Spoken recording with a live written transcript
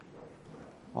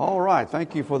All right.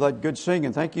 Thank you for that good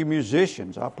singing. Thank you,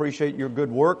 musicians. I appreciate your good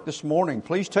work this morning.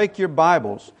 Please take your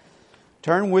Bibles.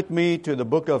 Turn with me to the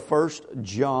book of 1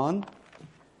 John.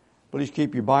 Please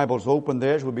keep your Bibles open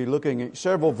there as we'll be looking at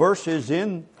several verses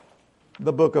in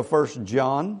the book of 1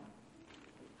 John.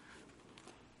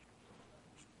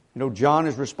 You know, John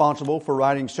is responsible for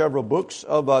writing several books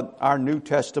of our New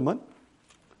Testament.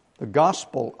 The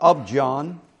Gospel of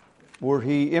John, where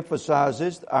he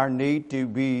emphasizes our need to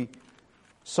be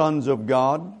sons of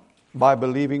God by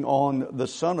believing on the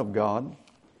Son of God.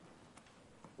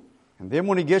 And then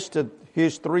when he gets to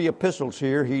his three epistles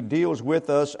here, he deals with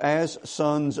us as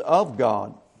sons of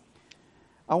God.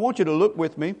 I want you to look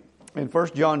with me in 1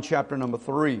 John chapter number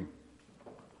 3.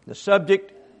 The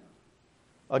subject,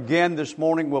 again, this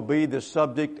morning will be the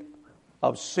subject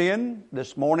of sin.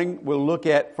 This morning we'll look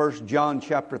at 1 John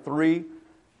chapter 3,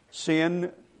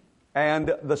 sin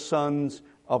and the sons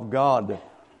of God.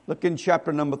 Look in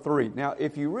chapter number 3. Now,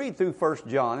 if you read through 1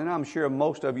 John, and I'm sure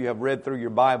most of you have read through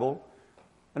your Bible,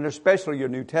 and especially your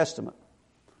New Testament,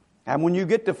 and when you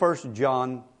get to 1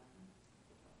 John,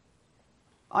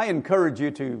 I encourage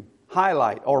you to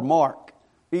highlight or mark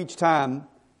each time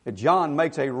that John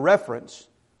makes a reference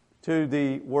to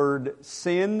the word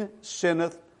sin,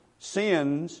 sinneth,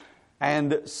 sins,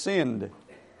 and sinned.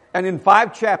 And in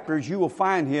 5 chapters, you will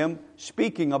find him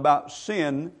speaking about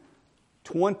sin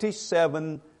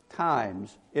 27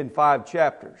 times in 5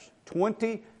 chapters.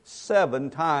 27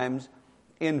 times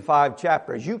in 5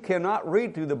 chapters. You cannot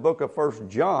read through the book of 1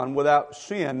 John without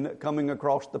sin coming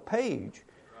across the page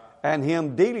and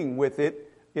him dealing with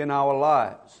it in our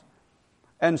lives.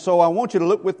 And so I want you to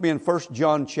look with me in 1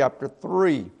 John chapter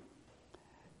 3.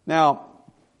 Now,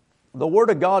 the Word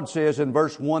of God says in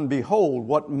verse 1, "Behold,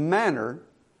 what manner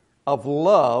of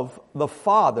love the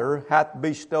Father hath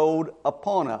bestowed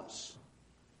upon us."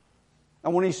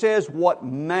 And when he says what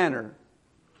manner,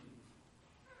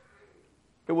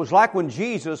 it was like when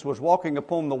Jesus was walking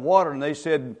upon the water and they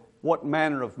said, "What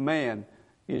manner of man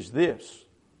is this?"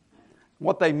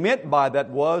 What they meant by that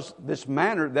was this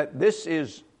manner, that this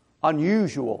is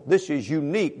unusual, this is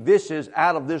unique, this is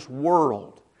out of this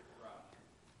world.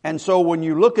 And so when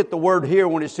you look at the word here,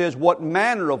 when it says what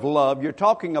manner of love, you're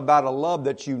talking about a love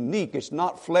that's unique. It's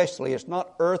not fleshly, it's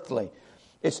not earthly.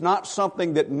 It's not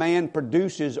something that man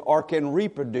produces or can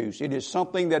reproduce. It is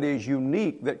something that is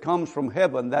unique, that comes from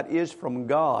heaven, that is from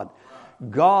God.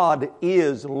 God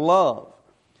is love.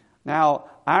 Now,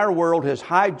 our world has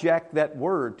hijacked that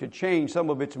word to change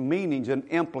some of its meanings and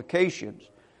implications.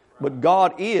 But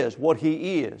God is what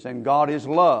He is, and God is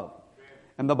love.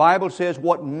 And the Bible says,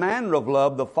 what manner of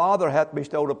love the Father hath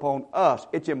bestowed upon us.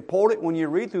 It's important when you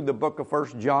read through the book of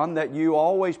 1 John that you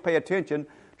always pay attention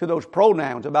to those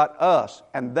pronouns about us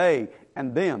and they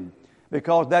and them,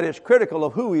 because that is critical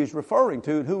of who he's referring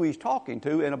to and who he's talking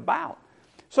to and about.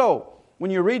 So,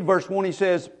 when you read verse 1, he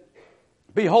says,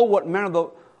 "Behold, what manner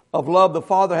of love the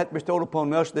Father hath bestowed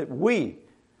upon us, that we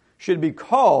should be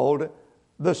called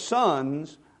the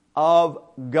sons of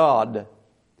God.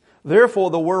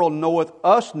 Therefore the world knoweth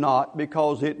us not,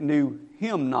 because it knew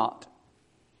Him not.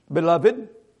 Beloved,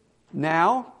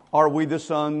 now are we the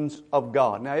sons of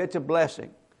God." Now, it's a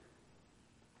blessing.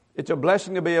 It's a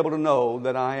blessing to be able to know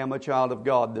that I am a child of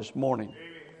God this morning.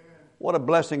 Amen. What a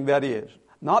blessing that is.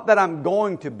 Not that I'm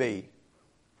going to be,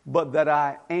 but that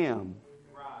I am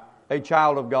a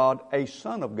child of God, a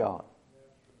son of God.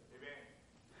 Amen.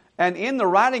 And in the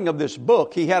writing of this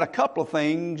book, he had a couple of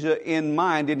things in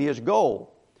mind in his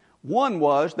goal. One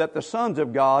was that the sons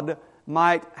of God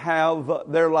might have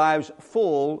their lives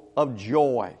full of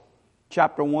joy.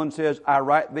 Chapter 1 says, "I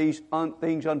write these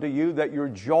things unto you, that your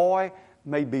joy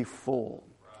may be full."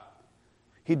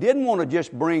 He didn't want to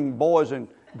just bring boys and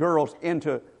girls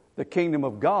into the kingdom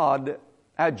of God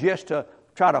just to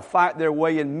try to fight their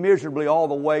way in miserably all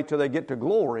the way till they get to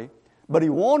glory, but he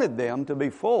wanted them to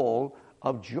be full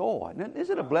of joy. Now,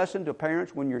 is it a blessing to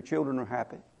parents when your children are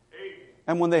happy?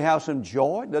 And when they have some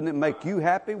joy, doesn't it make you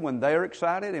happy when they're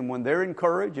excited and when they're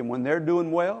encouraged and when they're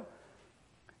doing well?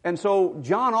 And so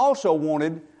John also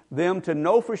wanted them to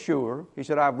know for sure. He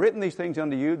said, "I've written these things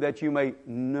unto you that you may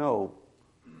know."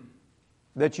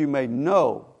 That you may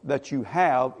know that you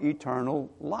have eternal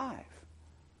life.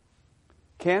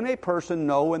 Can a person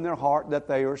know in their heart that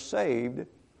they are saved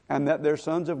and that they're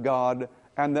sons of God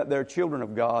and that they're children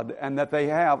of God and that they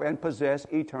have and possess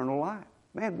eternal life?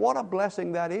 Man, what a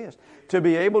blessing that is. To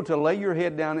be able to lay your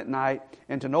head down at night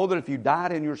and to know that if you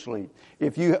died in your sleep,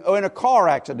 if you are in a car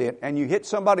accident and you hit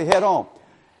somebody head on,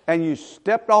 and you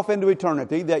stepped off into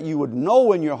eternity, that you would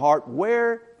know in your heart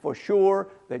where for sure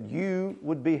that you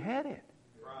would be headed.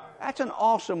 That's an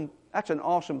awesome That's an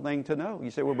awesome thing to know.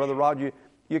 You say, well, Brother Roger,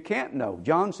 you can't know.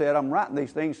 John said, I'm writing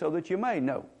these things so that you may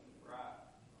know.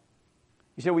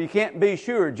 You say, well, you can't be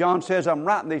sure. John says, I'm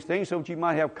writing these things so that you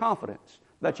might have confidence,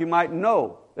 that you might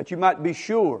know, that you might be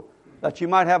sure, that you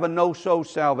might have a no-so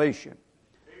salvation.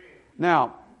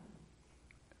 Now,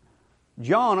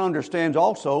 John understands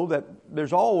also that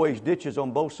there's always ditches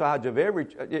on both sides of every...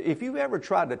 If you've ever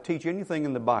tried to teach anything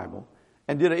in the Bible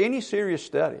and did any serious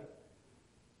study,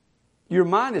 your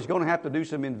mind is going to have to do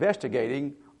some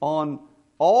investigating on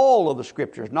all of the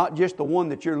Scriptures, not just the one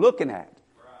that you're looking at.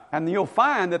 And you'll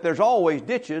find that there's always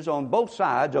ditches on both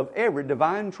sides of every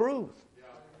divine truth.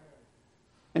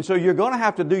 And so you're going to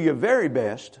have to do your very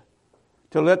best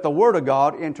to let the Word of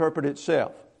God interpret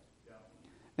itself.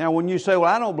 Now, when you say,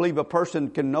 well, I don't believe a person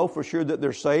can know for sure that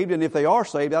they're saved, and if they are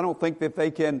saved, I don't think that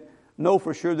they can know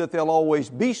for sure that they'll always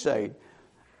be saved.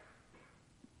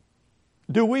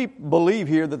 Do we believe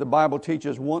here that the Bible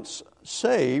teaches once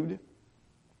saved,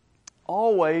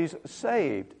 always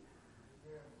saved?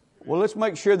 Well, let's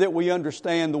make sure that we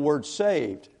understand the word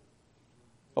saved.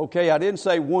 Okay, I didn't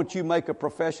say once you make a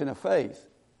profession of faith.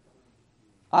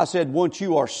 I said once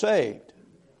you are saved.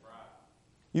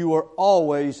 You are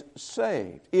always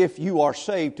saved. If you are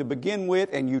saved to begin with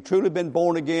and you've truly been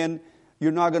born again,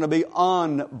 you're not going to be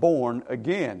unborn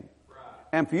again.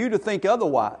 And for you to think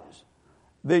otherwise,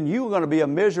 then you're going to be a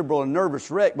miserable and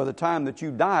nervous wreck by the time that you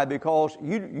die, because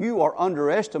you are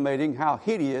underestimating how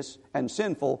hideous and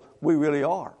sinful we really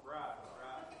are.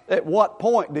 At what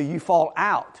point do you fall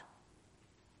out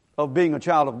of being a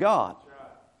child of God?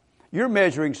 You're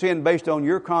measuring sin based on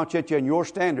your conscience and your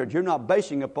standards. You're not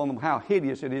basing upon how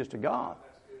hideous it is to God.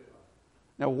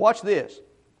 Now watch this.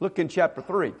 Look in chapter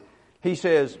 3. He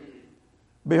says,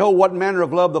 behold, what manner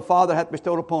of love the Father hath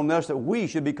bestowed upon us, that we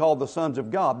should be called the sons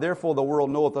of God. Therefore the world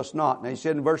knoweth us not. And he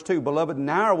said in verse 2, beloved,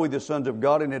 now are we the sons of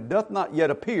God, and it doth not yet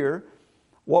appear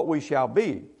what we shall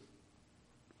be.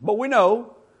 But we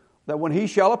know that when He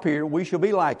shall appear, we shall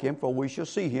be like Him, for we shall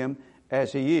see Him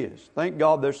as He is. Thank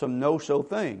God there's some no-so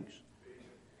things.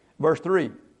 Verse 3,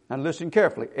 and listen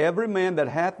carefully. Every man that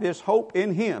hath this hope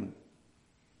in Him,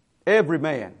 every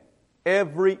man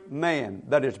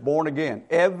that is born again,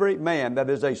 every man that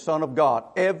is a son of God,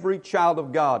 every child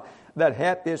of God that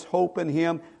hath this hope in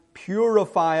Him,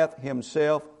 purifieth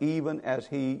himself even as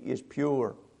He is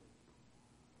pure.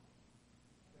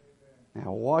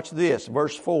 Now watch this,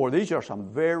 verse 4. These are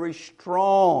some very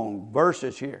strong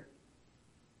verses here.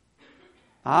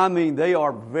 I mean, they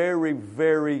are very,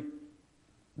 very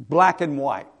black and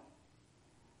white.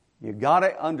 You got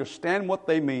to understand what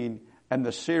they mean and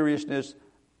the seriousness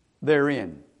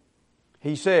therein.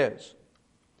 He says,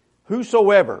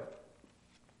 whosoever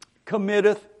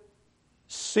committeth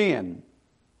sin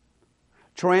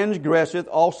transgresseth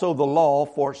also the law,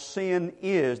 for sin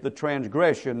is the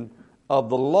transgression of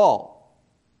the law.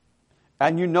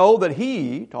 And you know that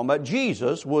He, talking about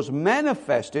Jesus, was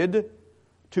manifested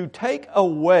to take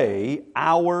away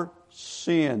our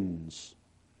sins.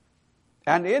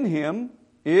 And in Him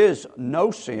is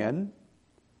no sin.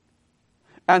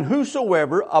 And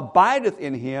whosoever abideth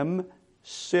in Him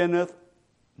sinneth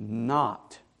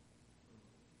not.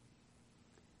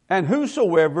 And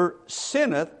whosoever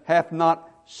sinneth hath not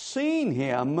seen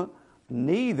Him,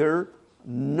 neither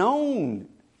known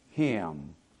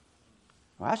Him.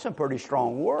 Well, that's some pretty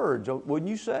strong words, wouldn't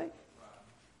you say?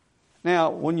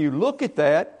 Now, when you look at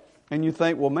that and you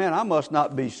think, well, man, I must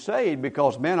not be saved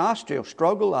because, man, I still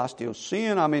struggle, I still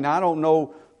sin. I mean, I don't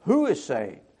know who is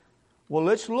saved. Well,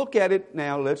 let's look at it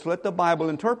now. Let's let the Bible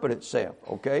interpret itself,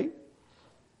 okay?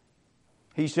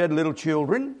 He said, little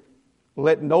children,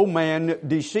 let no man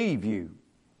deceive you.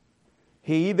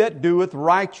 He that doeth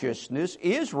righteousness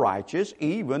is righteous,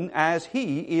 even as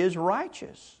He is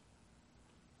righteous.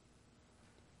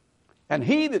 And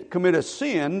he that committeth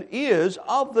sin is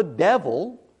of the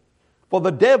devil, for the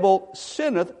devil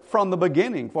sinneth from the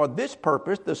beginning. For this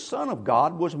purpose the Son of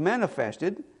God was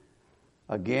manifested.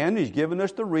 Again, He's given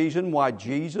us the reason why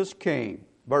Jesus came.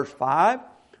 Verse 5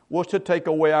 was to take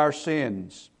away our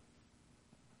sins.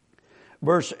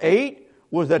 Verse 8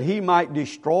 was that He might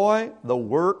destroy the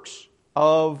works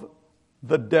of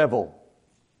the devil.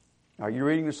 Are you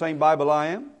reading the same Bible I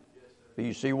am? Do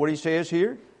you see what he says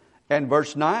here? And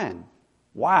verse 9.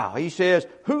 Wow, he says,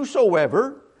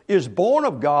 whosoever is born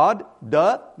of God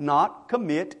doth not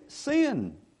commit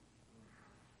sin.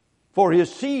 For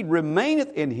his seed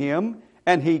remaineth in him,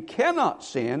 and he cannot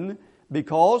sin,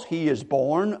 because he is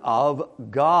born of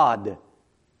God.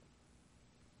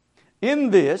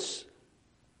 In this,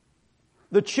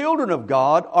 the children of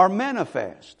God are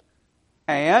manifest,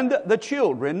 and the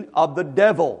children of the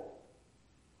devil.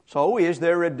 So is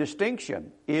there a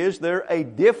distinction? Is there a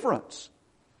difference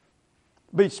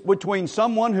between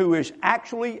someone who is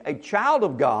actually a child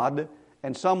of God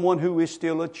and someone who is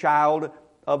still a child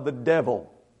of the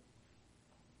devil?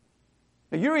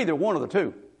 Now, you're either one of the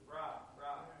two.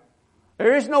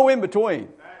 There is no in between.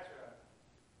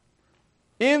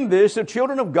 In this, the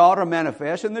children of God are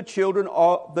manifest, and the children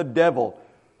of the devil.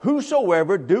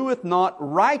 Whosoever doeth not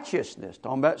righteousness,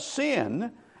 talking about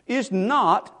sin, is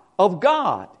not of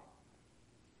God.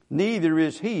 Neither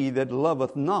is he that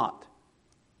loveth not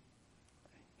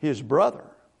his brother.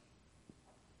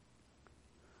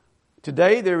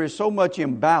 Today there is so much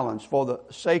imbalance for the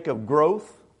sake of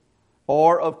growth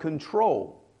or of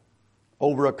control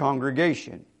over a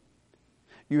congregation.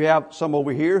 You have some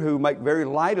over here who make very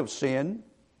light of sin,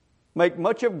 make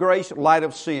much of grace light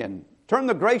of sin. Turn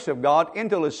the grace of God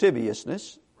into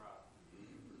lasciviousness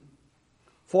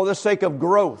for the sake of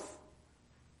growth.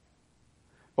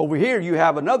 Over here you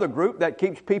have another group that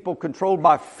keeps people controlled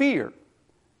by fear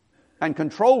and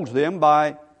controls them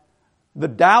by the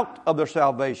doubt of their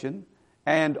salvation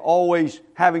and always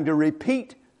having to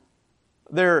repeat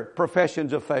their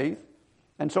professions of faith.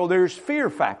 And so there's fear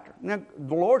factor. Now,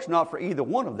 the Lord's not for either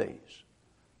one of these.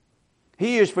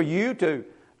 He is for you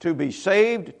to be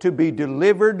saved, to be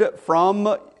delivered from,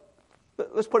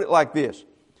 let's put it like this.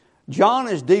 John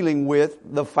is dealing with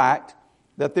the fact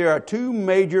that there are two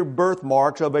major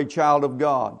birthmarks of a child of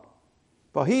God.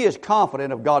 For he is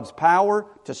confident of God's power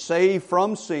to save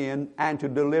from sin and to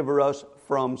deliver us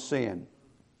from sin.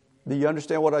 Do you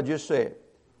understand what I just said?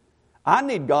 I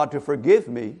need God to forgive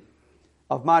me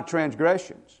of my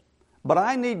transgressions. But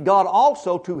I need God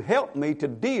also to help me to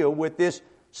deal with this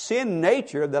sin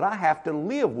nature that I have to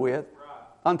live with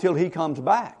until He comes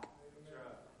back.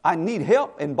 I need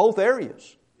help in both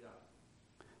areas.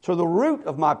 So the root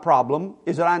of my problem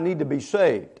is that I need to be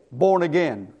saved, born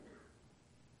again.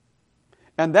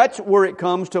 And that's where it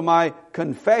comes to my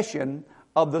confession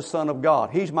of the Son of God.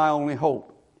 He's my only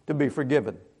hope to be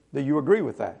forgiven. Do you agree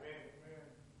with that?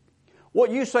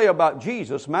 What you say about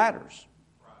Jesus matters.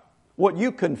 What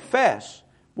you confess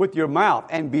with your mouth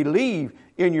and believe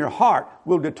in your heart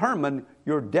will determine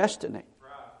your destiny.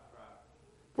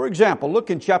 For example, look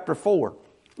in chapter 4.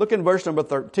 Look in verse number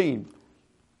 13.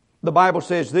 The Bible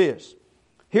says this,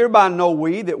 hereby know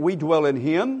we that we dwell in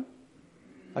Him.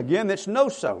 Again, that's know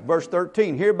so. Verse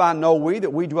 13, hereby know we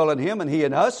that we dwell in Him and He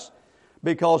in us,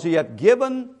 because He hath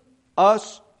given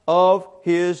us of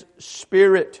His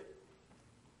Spirit.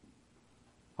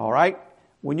 All right?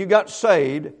 When you got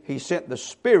saved, He sent the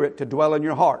Spirit to dwell in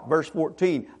your heart. Verse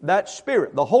 14, that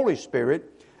Spirit, the Holy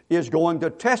Spirit, is going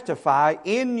to testify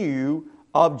in you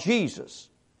of Jesus.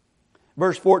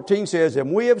 Verse 14 says,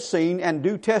 and we have seen and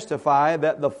do testify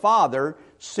that the Father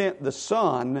sent the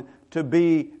Son to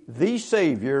be the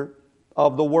Savior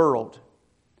of the world.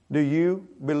 Do you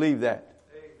believe that?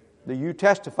 Do you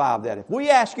testify of that? If we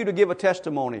ask you to give a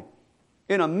testimony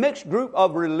in a mixed group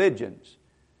of religions,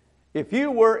 if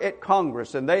you were at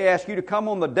Congress and they asked you to come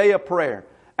on the day of prayer,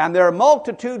 and there are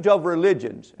multitudes of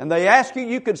religions, and they ask you,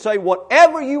 you could say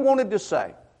whatever you wanted to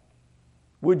say,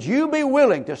 would you be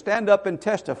willing to stand up and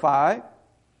testify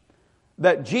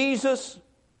that Jesus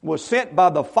was sent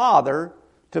by the Father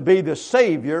to be the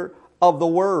Savior of the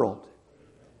world?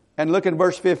 And look in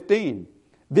verse 15.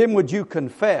 Then would you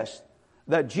confess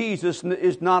that Jesus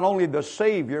is not only the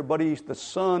Savior, but He's the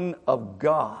Son of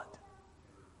God?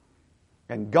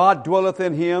 And God dwelleth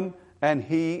in Him, and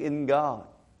He in God.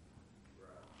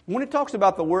 When it talks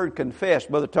about the word confess,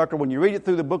 Brother Tucker, when you read it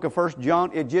through the book of 1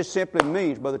 John, it just simply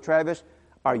means, Brother Travis,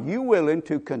 are you willing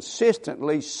to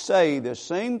consistently say the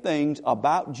same things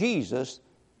about Jesus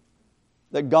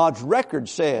that God's record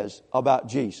says about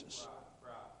Jesus?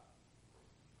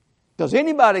 Because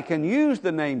anybody can use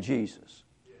the name Jesus.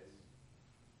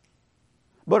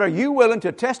 But are you willing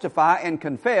to testify and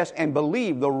confess and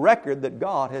believe the record that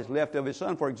God has left of His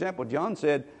Son? For example, John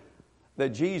said that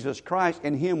Jesus Christ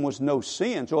in Him was no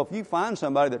sin. So if you find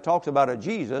somebody that talks about a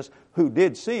Jesus who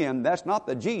did sin, that's not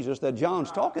the Jesus that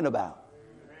John's talking about.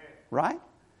 Right?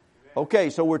 Okay,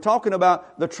 so we're talking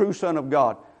about the true Son of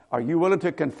God. Are you willing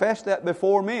to confess that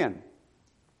before men?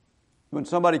 When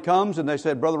somebody comes and they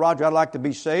say, Brother Roger, I'd like to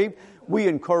be saved, we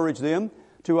encourage them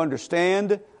to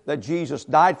understand that Jesus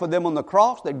died for them on the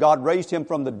cross, that God raised Him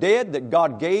from the dead, that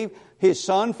God gave His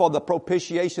Son for the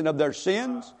propitiation of their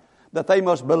sins, that they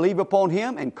must believe upon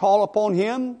Him and call upon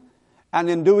Him, and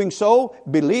in doing so,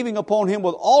 believing upon Him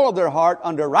with all of their heart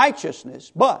unto righteousness.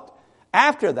 But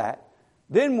after that,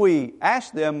 then we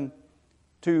ask them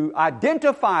to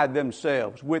identify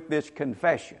themselves with this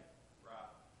confession.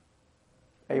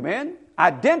 Amen?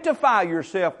 Identify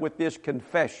yourself with this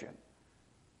confession.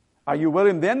 Are you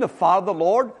willing then to follow the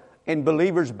Lord in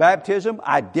believer's baptism,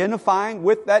 identifying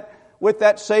with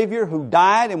that Savior who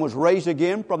died and was raised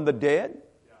again from the dead?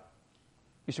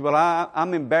 You say, well,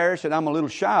 I'm embarrassed and I'm a little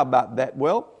shy about that.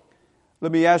 Well,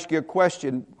 let me ask you a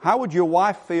question. How would your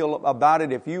wife feel about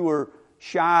it if you were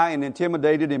shy and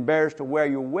intimidated, embarrassed to wear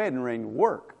your wedding ring to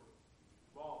work?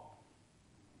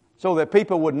 So that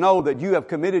people would know that you have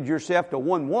committed yourself to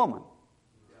one woman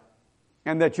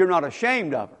and that you're not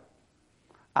ashamed of her.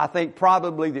 I think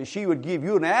probably that she would give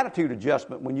you an attitude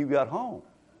adjustment when you got home.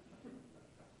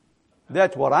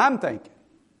 That's what I'm thinking.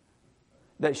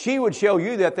 That she would show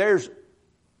you that there's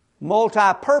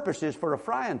multi-purposes for a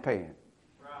frying pan.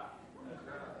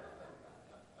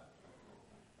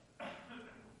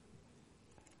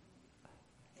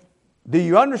 Do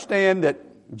you understand that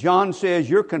John says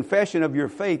your confession of your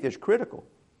faith is critical?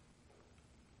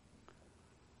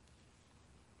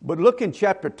 But look in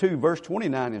chapter 2, verse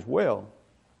 29 as well.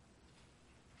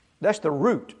 That's the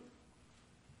root.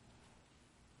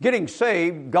 Getting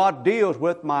saved, God deals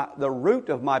with the root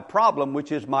of my problem,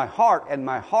 which is my heart, and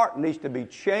my heart needs to be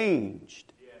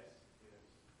changed. Yes.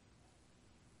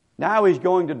 Now He's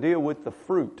going to deal with the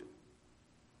fruit.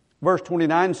 Verse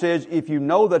 29 says, if you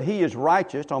know that He is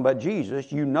righteous, talking about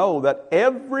Jesus, you know that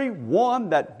every one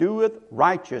that doeth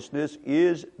righteousness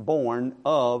is born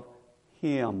of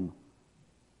Him.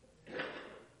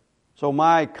 So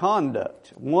my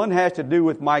conduct, one has to do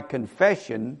with my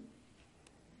confession,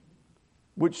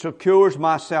 which secures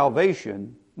my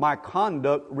salvation. My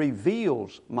conduct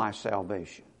reveals my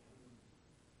salvation.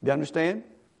 Do you understand?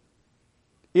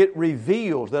 It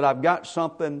reveals that I've got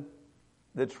something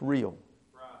that's real.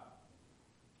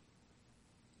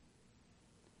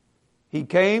 He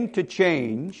came to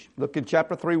change. Look in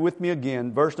chapter 3 with me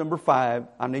again, verse number 5.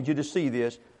 I need you to see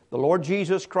this. The Lord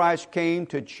Jesus Christ came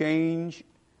to change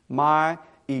my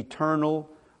eternal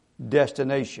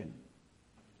destination.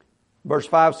 Verse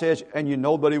 5 says, and you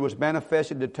know that He was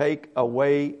manifested to take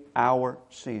away our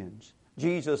sins.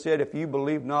 Jesus said, if you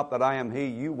believe not that I am He,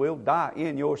 you will die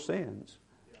in your sins.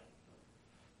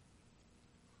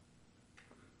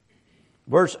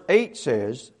 Verse 8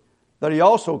 says that He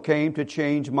also came to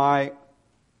change my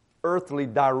earthly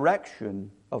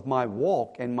direction of my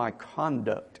walk and my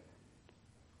conduct.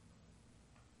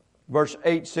 Verse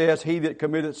 8 says, he that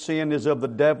committeth sin is of the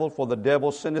devil, for the devil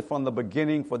sinneth from the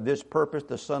beginning. For this purpose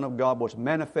the Son of God was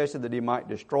manifested, that He might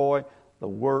destroy the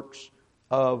works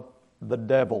of the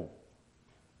devil.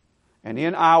 And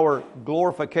in our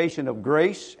glorification of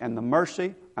grace and the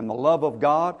mercy and the love of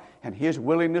God and His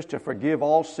willingness to forgive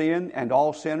all sin and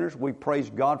all sinners, we praise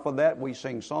God for that. We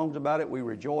sing songs about it. We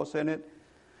rejoice in it.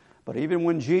 But even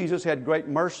when Jesus had great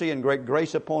mercy and great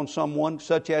grace upon someone,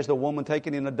 such as the woman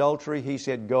taken in adultery, He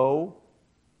said, go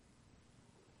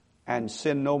and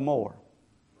sin no more.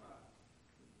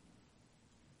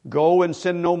 Go and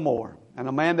sin no more. And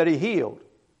a man that He healed,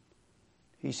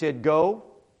 He said, go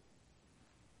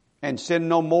and sin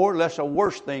no more, lest a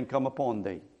worse thing come upon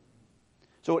thee.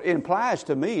 So it implies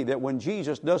to me that when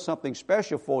Jesus does something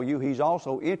special for you, He's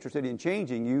also interested in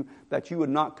changing you, that you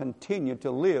would not continue to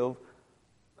live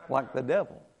like the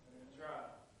devil,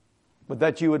 but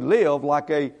that you would live like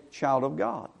a child of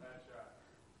God.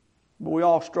 But we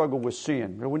all struggle with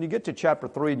sin. When you get to chapter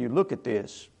 3 and you look at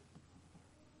this,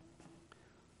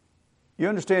 you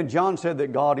understand John said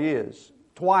that God is.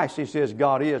 Twice he says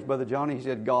God is, Brother Johnny. He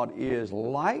said God is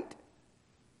light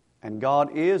and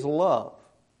God is love.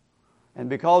 And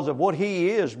because of what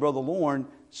He is, Brother Lorne,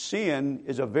 sin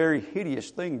is a very hideous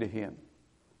thing to Him.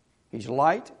 He's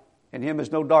light, and Him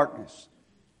is no darkness.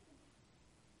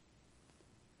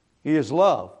 He is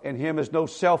love, and Him is no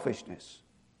selfishness.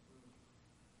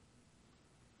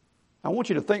 I want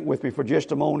you to think with me for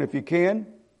just a moment, if you can.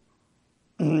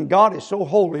 God is so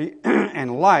holy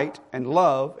and light and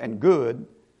love and good,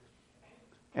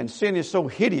 and sin is so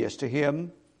hideous to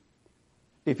Him.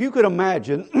 If you could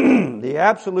imagine the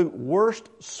absolute worst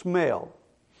smell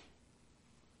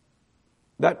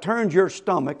that turns your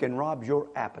stomach and robs your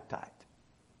appetite.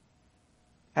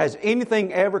 Has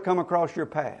anything ever come across your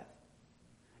path?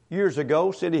 Years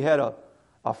ago, Cindy had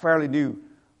a fairly new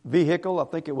vehicle. I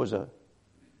think it was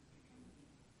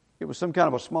some kind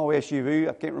of a small SUV.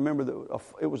 I can't remember.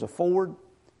 It was a Ford.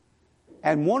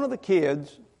 And one of the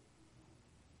kids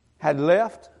had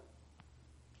left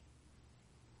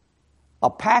a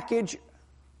package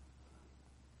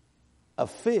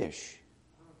of fish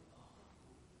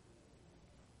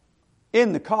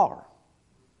in the car.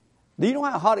 Do you know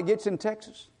how hot it gets in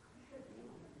Texas?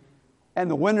 And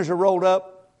the windows are rolled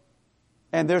up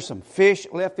and there's some fish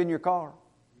left in your car.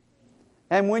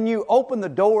 And when you open the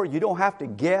door, you don't have to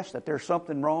guess that there's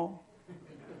something wrong.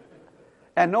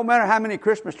 And no matter how many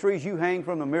Christmas trees you hang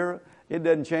from the mirror, it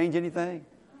doesn't change anything.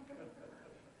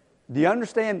 Do you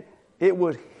understand? It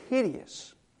was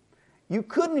hideous. You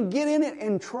couldn't get in it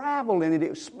and travel in it.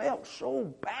 It smelled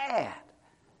so bad.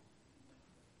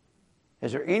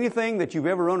 Is there anything that you've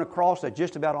ever run across that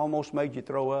just about almost made you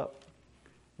throw up?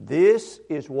 This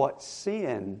is what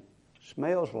sin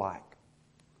smells like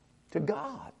to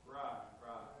God.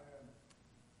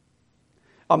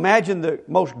 Imagine the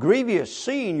most grievous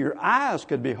scene your eyes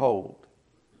could behold,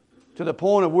 to the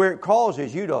point of where it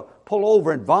causes you to pull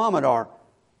over and vomit or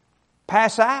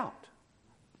pass out.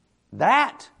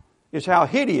 That is how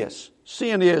hideous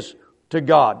sin is to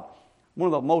God. One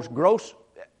of the most gross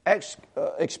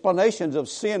explanations of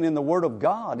sin in the Word of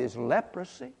God is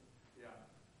leprosy.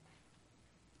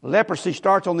 Leprosy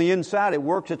starts on the inside. It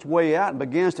works its way out and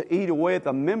begins to eat away at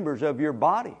the members of your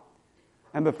body.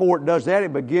 And before it does that,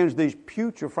 it begins, these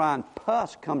putrefying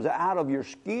pus comes out of your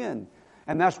skin.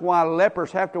 And that's why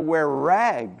lepers have to wear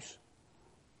rags.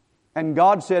 And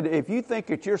God said, if you think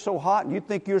that you're so hot and you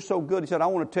think you're so good, He said, I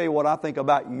want to tell you what I think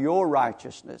about your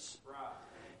righteousness.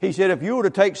 He said, if you were to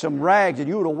take some rags and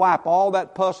you were to wipe all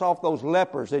that pus off those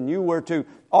lepers and you were to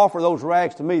offer those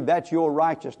rags to me, that's your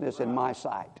righteousness in my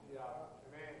sight.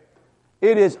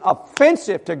 It is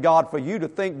offensive to God for you to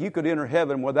think you could enter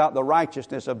heaven without the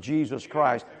righteousness of Jesus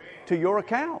Christ to your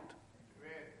account.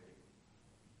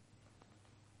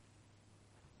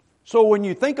 So when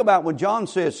you think about when John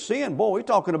says sin, boy, we're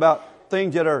talking about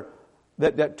things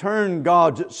that turn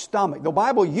God's stomach. The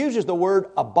Bible uses the word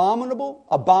abominable,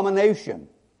 abomination,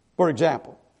 for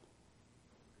example.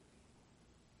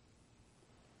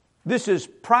 This is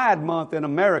Pride Month in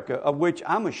America, of which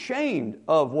I'm ashamed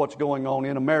of what's going on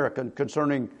in America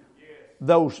concerning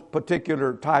those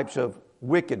particular types of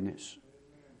wickedness.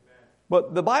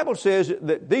 But the Bible says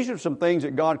that these are some things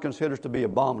that God considers to be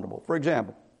abominable. For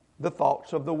example, the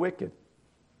thoughts of the wicked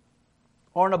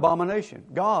are an abomination.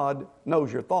 God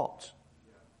knows your thoughts.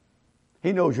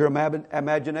 He knows your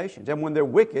imaginations. And when they're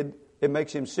wicked, it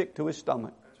makes Him sick to His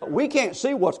stomach. We can't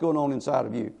see what's going on inside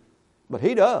of you, but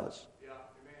He does.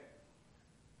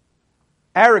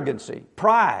 Arrogancy,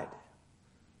 pride.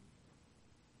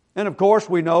 And of course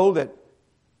we know that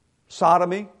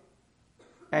sodomy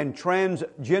and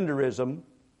transgenderism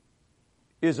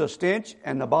is a stench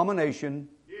and abomination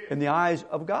in the eyes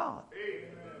of God.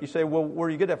 You say, well, where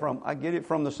do you get that from? I get it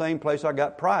from the same place I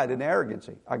got pride and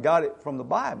arrogancy. I got it from the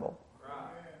Bible.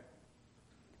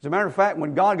 As a matter of fact,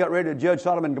 when God got ready to judge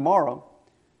Sodom and Gomorrah,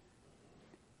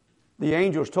 the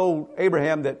angels told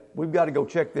Abraham that we've got to go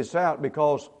check this out,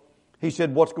 because he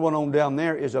said what's going on down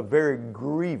there is a very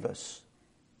grievous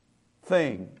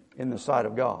thing in the sight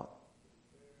of God.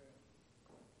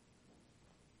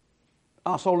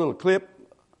 I saw a little clip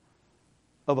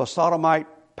of a Sodomite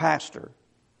pastor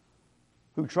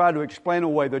who tried to explain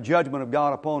away the judgment of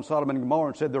God upon Sodom and Gomorrah,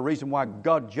 and said the reason why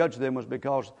God judged them was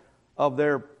because of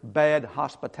their bad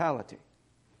hospitality.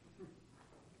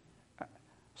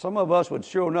 Some of us would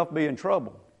sure enough be in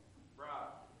trouble.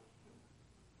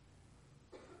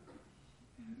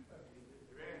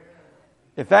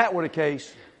 If that were the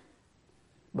case,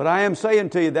 but I am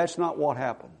saying to you, that's not what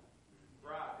happened.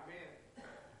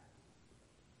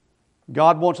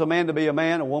 God wants a man to be a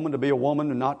man, a woman to be a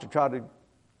woman, and not to try to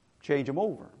change them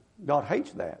over. God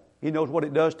hates that. He knows what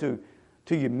it does to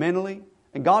you mentally.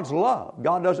 And God's love.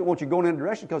 God doesn't want you going in a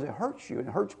direction because it hurts you and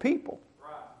it hurts people.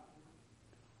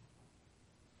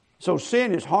 So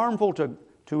sin is harmful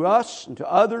to us and to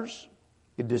others.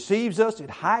 It deceives us. It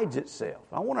hides itself.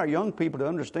 I want our young people to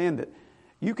understand that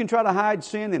you can try to hide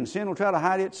sin, and sin will try to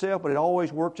hide itself, but it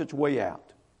always works its way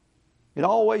out. It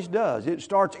always does. It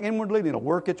starts inwardly and it'll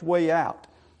work its way out.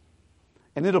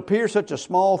 And it'll appear such a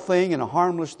small thing and a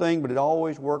harmless thing, but it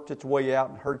always works its way out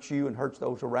and hurts you and hurts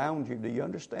those around you. Do you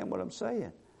understand what I'm saying?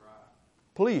 Right.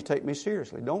 Please take me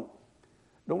seriously. Don't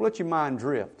let your mind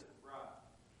drift. Right.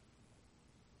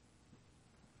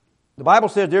 The Bible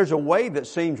says there's a way that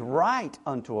seems right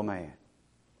unto a man,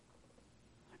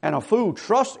 and a fool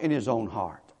trusts in his own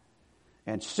heart.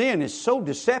 And sin is so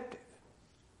deceptive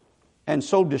and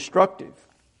so destructive.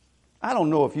 I don't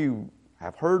know if you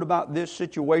have heard about this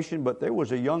situation, but there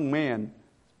was a young man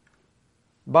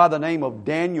by the name of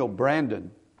Daniel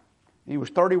Brandon. He was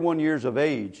 31 years of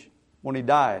age when he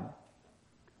died.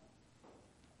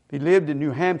 He lived in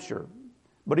New Hampshire,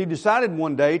 but he decided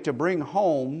one day to bring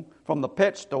home from the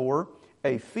pet store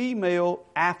a female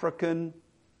African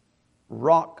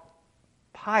rock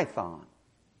python.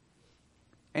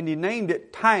 And he named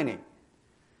it Tiny.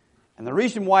 And the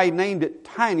reason why he named it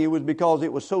tiny was because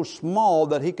it was so small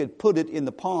that he could put it in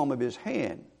the palm of his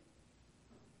hand.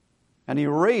 And he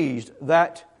raised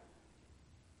that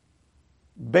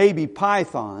baby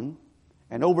python,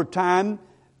 and over time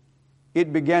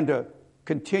it began to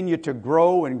continue to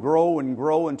grow and grow and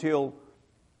grow until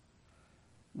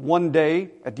one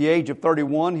day, at the age of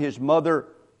 31, his mother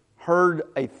heard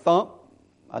a thump,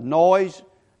 a noise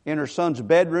in her son's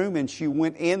bedroom, and she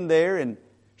went in there, and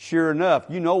sure enough,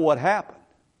 you know what happened.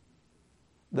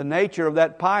 The nature of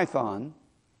that python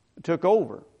took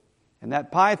over, and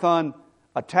that python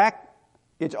attacked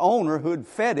its owner who had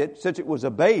fed it since it was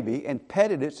a baby and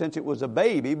petted it since it was a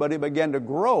baby, but it began to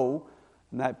grow,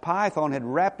 and that python had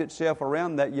wrapped itself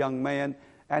around that young man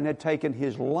and had taken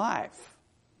his life.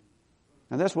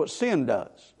 And that's what sin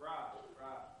does.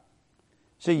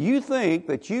 See, you think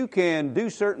that you can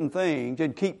do certain things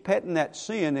and keep petting that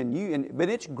sin, but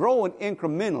it's growing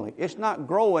incrementally. It's not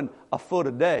growing a foot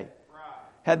a day.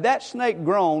 Had that snake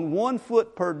grown 1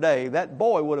 foot per day, that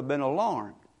boy would have been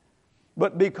alarmed.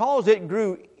 But because it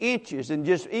grew inches and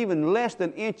just even less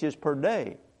than inches per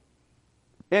day,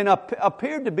 and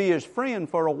appeared to be his friend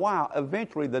for a while,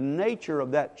 eventually the nature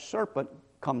of that serpent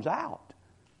comes out.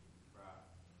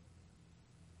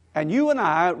 And you and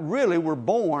I really were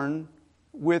born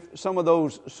with some of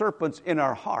those serpents in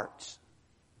our hearts.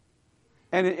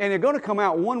 And they're going to come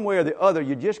out one way or the other.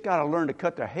 You just got to learn to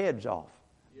cut their heads off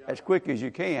as quick as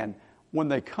you can when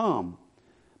they come.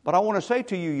 But I want to say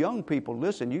to you young people,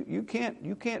 listen, you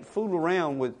can't fool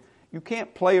around with, you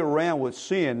can't play around with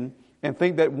sin and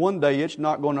think that one day it's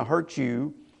not going to hurt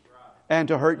you and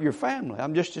to hurt your family.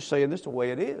 I'm just saying this the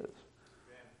way it is.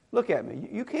 Look at me.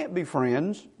 You can't be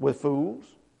friends with fools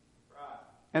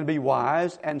and be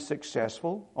wise and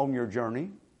successful on your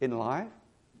journey in life.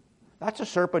 That's a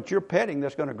serpent you're petting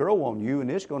that's going to grow on you,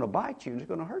 and it's going to bite you and it's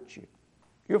going to hurt you.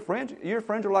 Your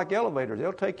friends are like elevators.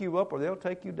 They'll take you up or they'll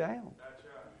take you down.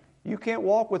 You can't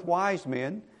walk with wise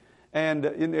men, and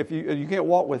if you can't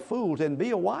walk with fools, then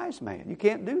be a wise man. You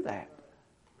can't do that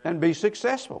and be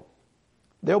successful.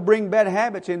 They'll bring bad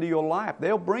habits into your life.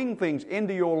 They'll bring things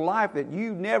into your life that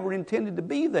you never intended to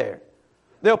be there.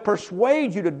 They'll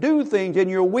persuade you to do things in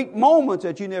your weak moments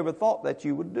that you never thought that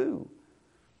you would do,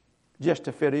 just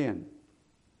to fit in.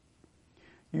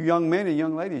 You young men and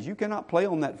young ladies, you cannot play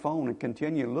on that phone and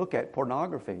continue to look at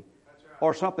pornography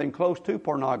or something close to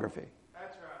pornography.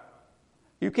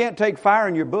 You can't take fire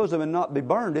in your bosom and not be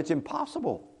burned. It's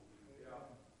impossible.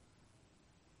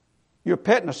 You're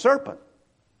petting a serpent,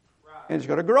 and it's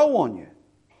going to grow on you.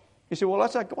 You say, well,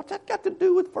 what's that got to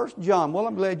do with 1 John? Well,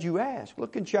 I'm glad you asked.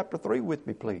 Look in chapter 3 with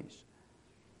me, please.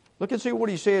 Look and see what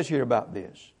he says here about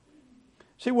this.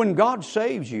 See, when God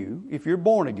saves you, if you're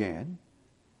born again,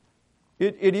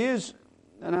 it is,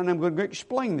 and I'm going to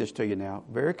explain this to you now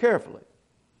very carefully.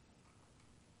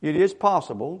 It is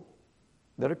possible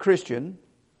that a Christian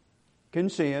can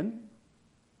sin.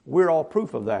 We're all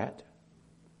proof of that.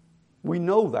 We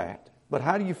know that. But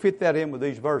how do you fit that in with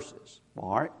these verses?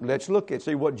 All right, let's look and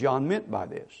see what John meant by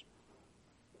this.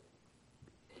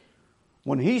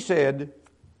 When he said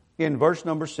in verse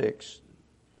number 6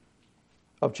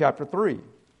 of chapter 3,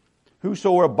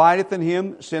 whosoever abideth in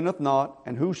him sinneth not,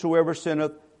 and whosoever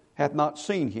sinneth hath not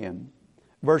seen him.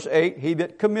 Verse 8, he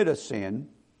that committeth sin,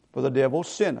 for the devil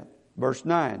sinneth. Verse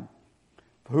 9,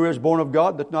 who is born of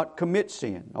God doth not commit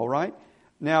sin. All right?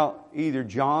 Now, either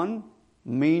John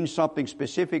means something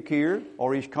specific here,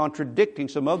 or he's contradicting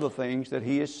some other things that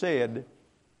he has said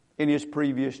in his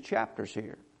previous chapters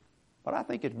here. But I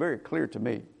think it's very clear to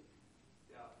me.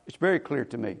 It's very clear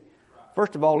to me.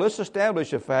 First of all, let's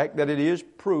establish the fact that it is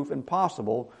proof and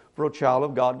possible for a child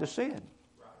of God to sin.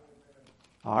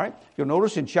 All right? You'll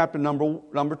notice in chapter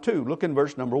number 2, look in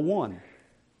verse number 1.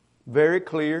 Very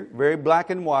clear, very black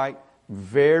and white,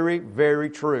 very, very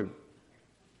true.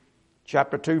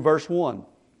 Chapter 2, verse 1.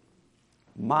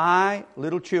 My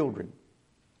little children,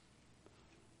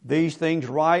 these things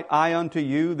write I unto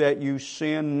you, that you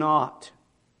sin not.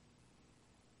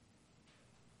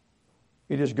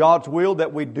 It is God's will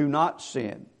that we do not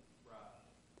sin.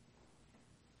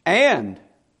 And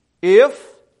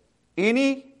if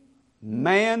any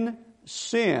man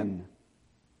sin,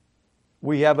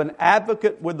 we have an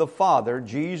advocate with the Father,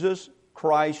 Jesus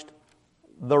Christ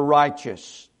the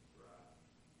righteous.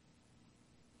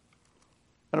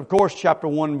 And of course, chapter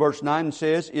 1, verse 9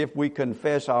 says, if we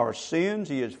confess our sins,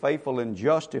 He is faithful and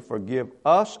just to forgive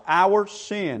us our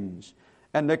sins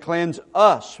and to cleanse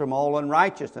us from all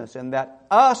unrighteousness. And that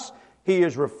us He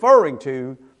is referring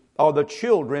to are the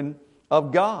children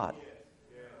of God.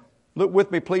 Look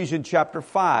with me, please, in chapter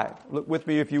 5. Look with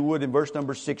me, if you would, in verse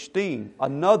number 16.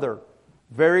 Another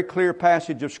Very clear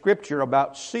passage of Scripture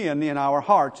about sin in our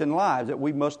hearts and lives that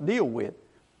we must deal with.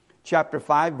 Chapter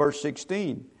 5, verse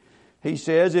 16. He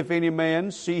says, if any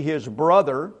man see his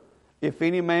brother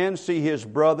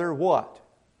what?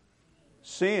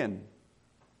 Sin.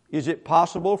 Is it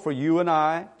possible for you and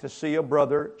I to see a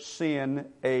brother sin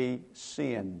a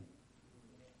sin?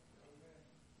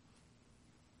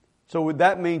 So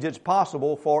that means it's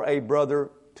possible for a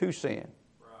brother to sin.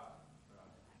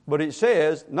 But it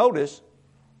says, notice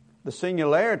the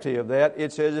singularity of that.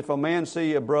 It says if a man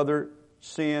see a brother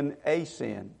sin a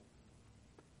sin.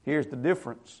 Here's the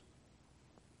difference.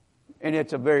 And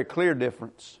it's a very clear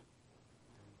difference.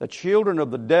 The children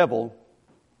of the devil,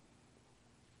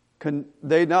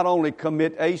 they not only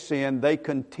commit a sin, they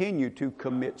continue to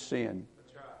commit sin.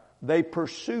 They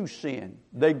pursue sin.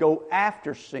 They go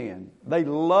after sin. They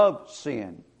love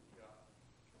sin.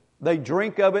 They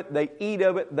drink of it. They eat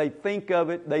of it. They think of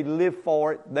it. They live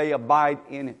for it. They abide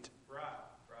in it.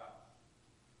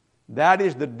 That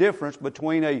is the difference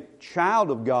between a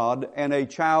child of God and a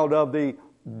child of the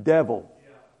devil.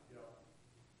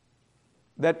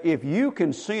 That if you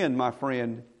can sin, my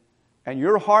friend, and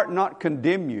your heart not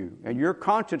condemn you, and your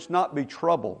conscience not be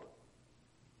troubled,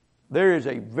 there is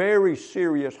a very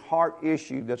serious heart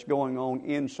issue that's going on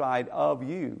inside of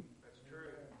you. That's true.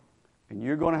 And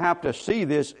you're going to have to see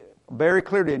this very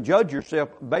clearly and judge yourself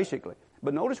basically.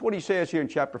 But notice what he says here in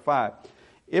chapter 5.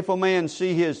 If a man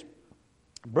see his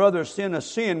brother sin a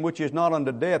sin which is not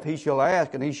unto death, he shall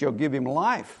ask, and he shall give him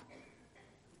life.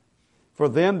 For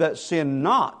them that sin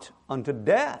not unto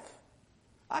death.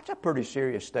 That's a pretty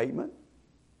serious statement.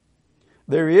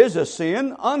 There is a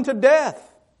sin unto death.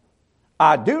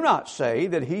 I do not say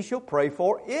that he shall pray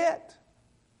for it.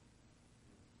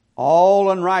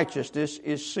 All unrighteousness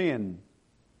is sin,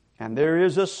 and there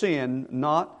is a sin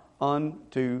not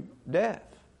unto death.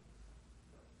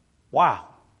 Wow.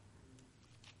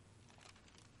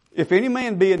 If any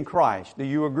man be in Christ, do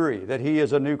you agree that he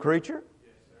is a new creature?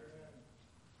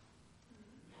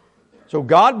 So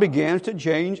God begins to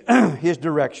change His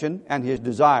direction and His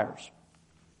desires.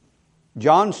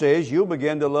 John says you'll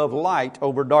begin to love light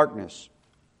over darkness.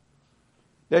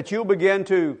 That you'll begin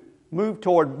to move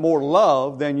toward more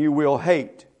love than you will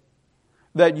hate.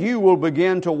 That you will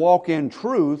begin to walk in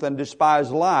truth and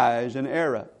despise lies and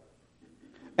error.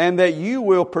 And that you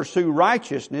will pursue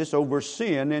righteousness over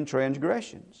sin and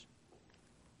transgressions.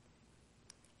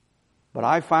 But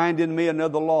I find in me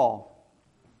another law,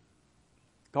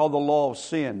 called the law of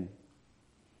sin.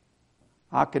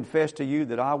 I confess to you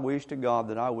that I wish to God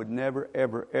that I would never,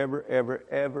 ever, ever, ever,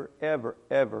 ever, ever,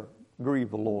 ever grieve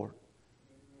the Lord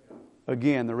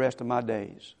again the rest of my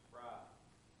days.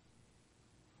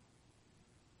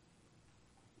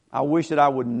 I wish that I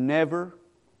would never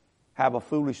have a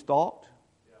foolish thought.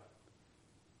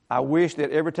 I wish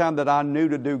that every time that I knew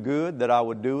to do good, that I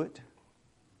would do it.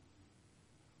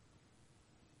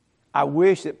 I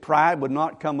wish that pride would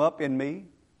not come up in me.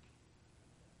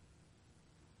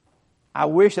 I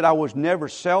wish that I was never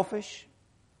selfish.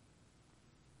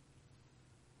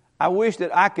 I wish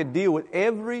that I could deal with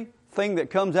everything that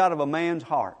comes out of a man's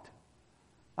heart.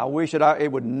 I wish that it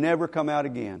would never come out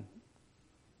again.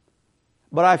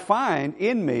 But I find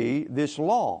in me this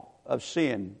law of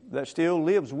sin that still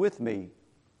lives with me.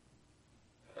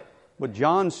 But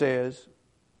John says,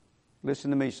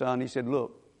 listen to me, son. He said,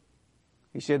 look.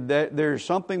 He said that there's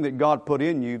something that God put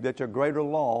in you that's a greater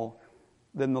law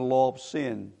than the law of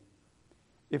sin.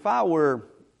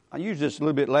 I used this a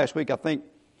little bit last week. I think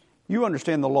you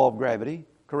understand the law of gravity,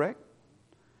 correct?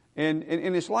 And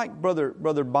it's like Brother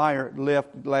Byer left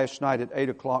last night at 8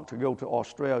 o'clock to go to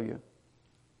Australia.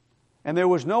 And there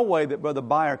was no way that Brother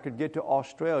Byer could get to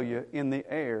Australia in the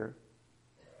air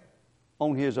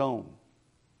on his own.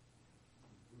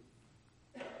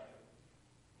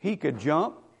 He could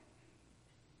jump.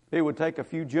 It would take a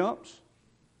few jumps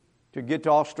to get to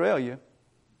Australia.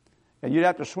 And you'd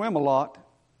have to swim a lot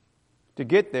to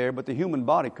get there, but the human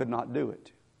body could not do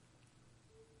it.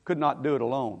 Could not do it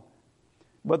alone.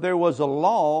 But there was a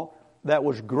law that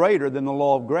was greater than the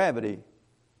law of gravity.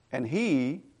 And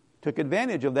he took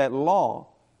advantage of that law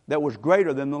that was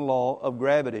greater than the law of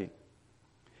gravity.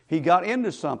 He got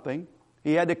into something.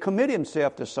 He had to commit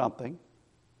himself to something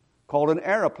called an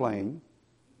airplane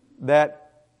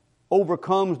that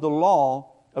overcomes the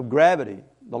law of gravity,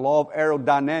 the law of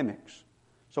aerodynamics.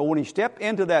 So when he stepped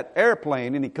into that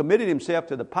airplane and he committed himself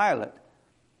to the pilot,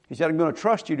 he said, I'm going to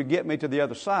trust you to get me to the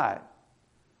other side.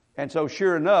 And so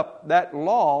sure enough, that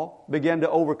law began to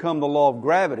overcome the law of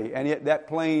gravity. And yet that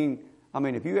plane,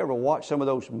 if you ever watch some of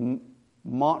those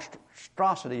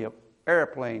monstrosity of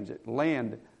airplanes that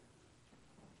land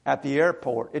at the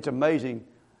airport, it's amazing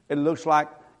it looks like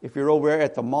if you're over there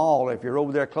at the mall, if you're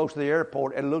over there close to the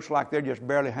airport, it looks like they're just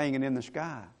barely hanging in the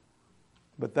sky.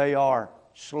 But they are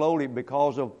slowly,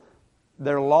 because of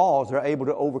their laws, they're able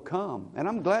to overcome. And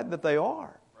I'm glad that they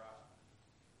are.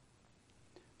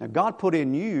 Now, God put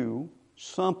in you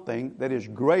something that is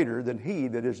greater than he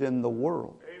that is in the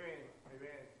world. Amen. Amen.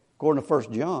 According to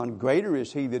 1 John, greater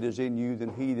is he that is in you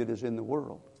than he that is in the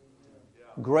world.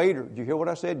 Greater. Did you hear what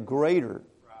I said? Greater.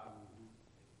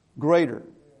 Greater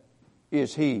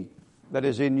is he that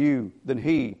is in you than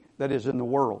he that is in the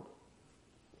world.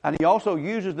 And he also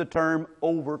uses the term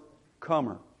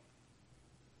overcomer.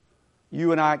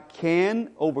 You and I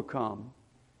can overcome.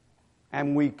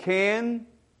 And we can,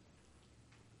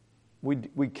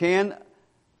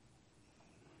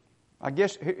 I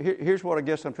guess, here's what I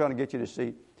guess I'm trying to get you to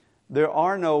see. There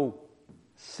are no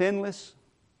sinless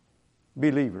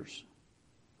believers.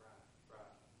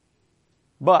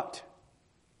 But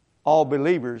all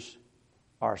believers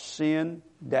are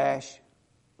sin-less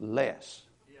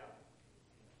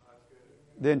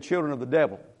than children of the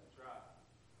devil.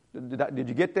 Did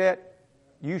you get that?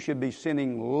 You should be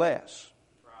sinning less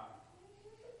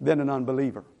than an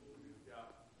unbeliever.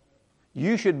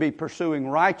 You should be pursuing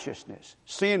righteousness.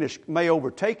 Sin may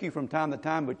overtake you from time to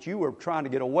time, but you are trying to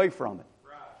get away from it.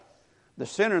 The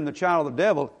sinner and the child of the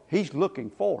devil, he's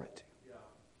looking for it.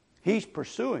 He's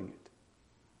pursuing it.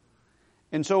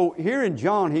 And so here in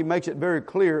John, he makes it very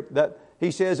clear that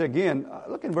he says again,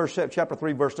 look in chapter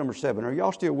 3, verse number 7. Are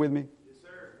y'all still with me? Yes,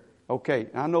 sir. Okay,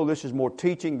 I know this is more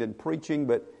teaching than preaching,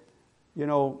 but, you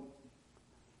know,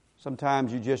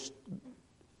 sometimes you just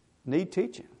need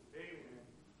teaching. Amen.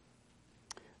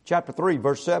 Chapter 3,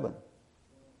 verse 7.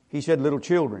 He said, little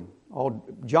children.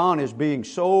 John is being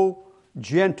so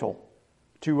gentle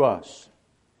to us.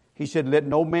 He said, let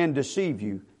no man deceive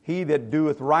you. He that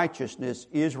doeth righteousness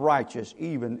is righteous,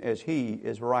 even as he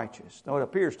is righteous. Now it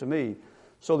appears to me,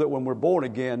 so that when we're born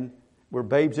again, we're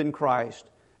babes in Christ.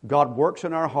 God works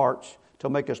in our hearts to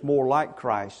make us more like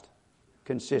Christ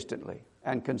consistently,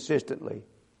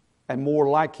 and more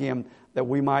like him, that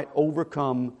we might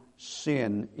overcome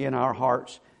sin in our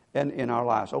hearts and in our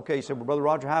lives. Okay, so Brother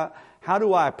Roger, how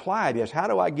do I apply this? How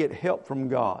do I get help from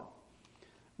God?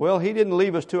 Well, he didn't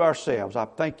leave us to ourselves. I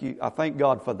thank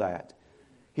God for that.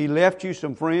 He left you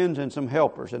some friends and some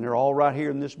helpers, and they're all right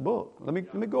here in this book. Let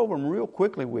me go over them real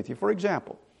quickly with you. For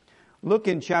example, look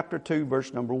in chapter 2,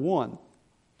 verse number 1.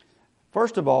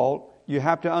 First of all, you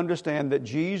have to understand that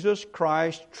Jesus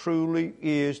Christ truly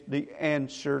is the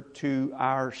answer to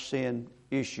our sin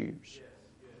issues.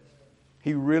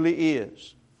 He really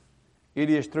is. It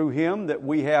is through him that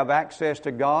we have access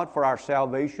to God for our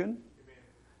salvation.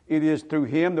 It is through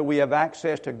him that we have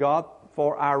access to God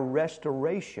for our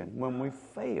restoration when we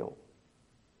fail.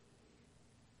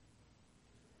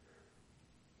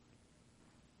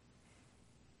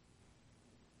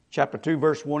 Chapter 2,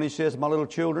 verse 1, he says, my little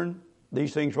children,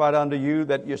 these things write unto you,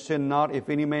 that you sin not. If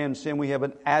any man sin, we have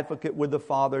an advocate with the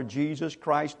Father, Jesus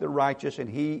Christ the righteous, and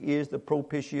he is the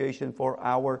propitiation for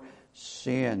our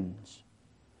sins.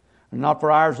 And not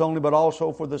for ours only, but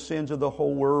also for the sins of the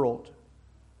whole world.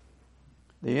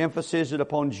 The emphasis is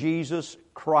upon Jesus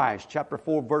Christ. Chapter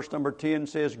 4, verse number 10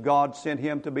 says, God sent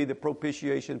him to be the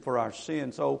propitiation for our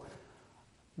sins. So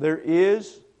there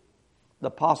is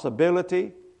the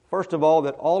possibility, first of all,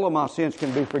 that all of my sins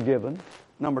can be forgiven.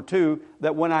 Number two,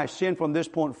 that when I sin from this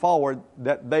point forward,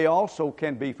 that they also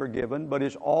can be forgiven, but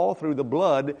it's all through the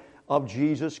blood of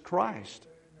Jesus Christ.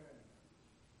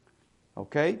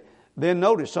 Okay? Then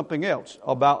notice something else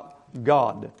about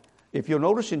God. If you'll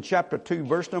notice in chapter 2,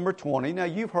 verse number 20, now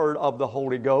you've heard of the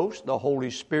Holy Ghost, the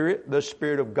Holy Spirit, the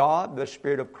Spirit of God, the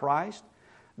Spirit of Christ.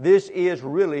 This is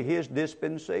really his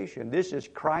dispensation. This is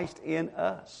Christ in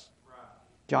us.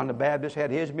 John the Baptist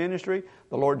had his ministry.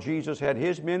 The Lord Jesus had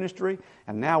his ministry.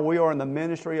 And now we are in the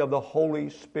ministry of the Holy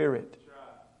Spirit.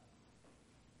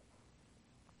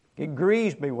 It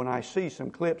grieves me when I see some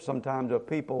clips sometimes of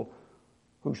people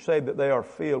who say that they are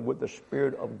filled with the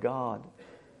Spirit of God.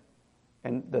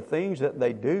 And the things that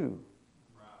they do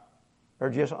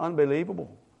are just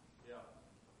unbelievable. Yeah.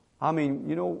 I mean,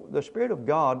 you know, the Spirit of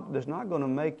God is not going to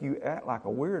make you act like a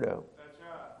weirdo. That's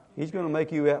right. He's going to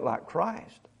make you act like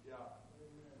Christ. Yeah.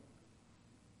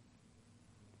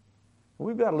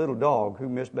 We've got a little dog who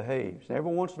misbehaves.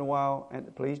 Every once in a while,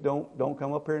 and please don't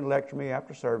come up here and lecture me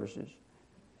after services.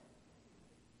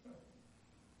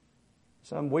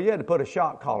 We had to put a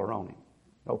shock collar on him.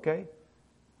 Okay?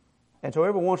 And so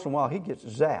every once in a while, he gets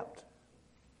zapped.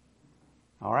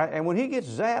 All right? And when he gets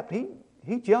zapped,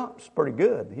 he jumps pretty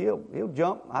good. He'll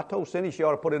jump. I told Cindy she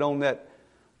ought to put it on that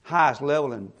highest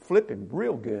level and flip him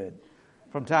real good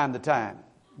from time to time.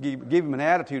 give him an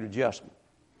attitude adjustment.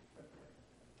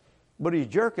 But he's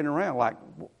jerking around like,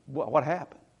 what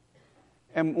happened?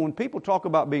 And when people talk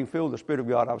about being filled with the Spirit of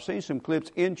God, I've seen some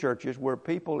clips in churches where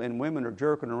people and women are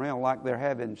jerking around like they're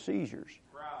having seizures.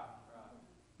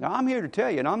 Now, I'm here to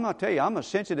tell you, and I'm not telling you, I'm a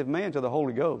sensitive man to the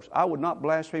Holy Ghost. I would not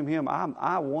blaspheme Him.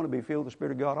 I want to be filled with the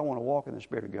Spirit of God. I want to walk in the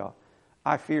Spirit of God.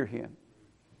 I fear Him.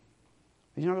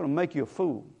 He's not going to make you a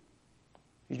fool.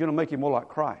 He's going to make you more like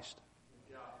Christ.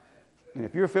 And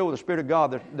if you're filled with the Spirit of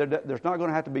God, there's not going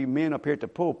to have to be men up here at the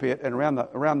pulpit and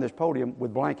around this podium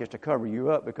with blankets to cover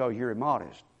you up because you're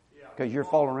immodest. Because you're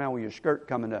falling around with your skirt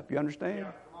coming up. You understand?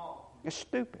 It's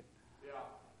stupid.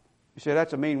 You say,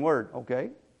 that's a mean word.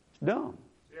 Okay. It's dumb.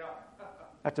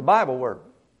 That's a Bible word.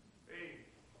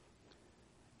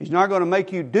 He's not going to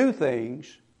make you do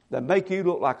things that make you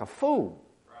look like a fool.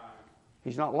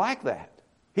 He's not like that.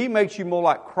 He makes you more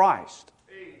like Christ.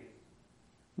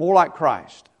 More like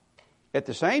Christ. At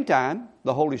the same time,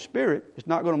 the Holy Spirit is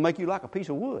not going to make you like a piece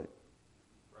of wood.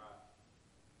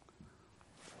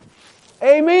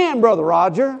 Amen, Brother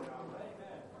Roger.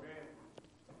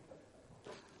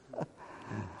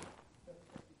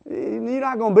 You're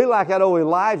not going to be like that old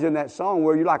Elijah in that song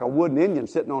where you're like a wooden Indian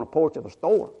sitting on a porch of a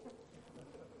store.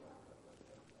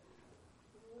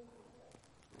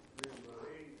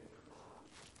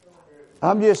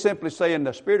 I'm just simply saying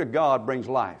the Spirit of God brings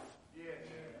life.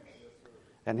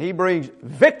 And He brings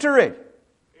victory.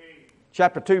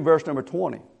 Chapter 2, verse number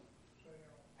 20.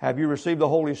 Have you received the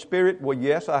Holy Spirit? Well,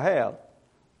 yes, I have.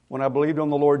 When I believed on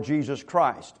the Lord Jesus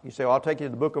Christ. You say, well, I'll take you to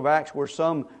the book of Acts where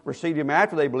some received Him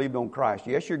after they believed on Christ.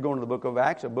 Yes, you're going to the book of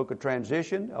Acts, a book of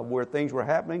transition, of where things were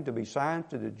happening to be signs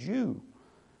to the Jew.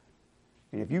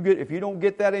 And if you don't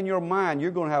get that in your mind,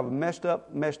 you're going to have a messed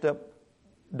up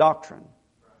doctrine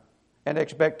and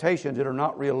expectations that are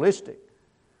not realistic.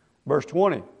 Verse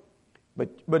 20.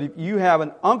 But if you have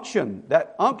an unction,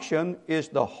 that unction is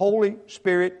the Holy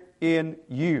Spirit in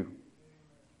you.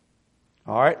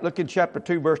 All right, look in chapter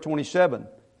 2, verse 27.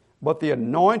 But the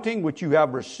anointing which you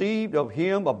have received of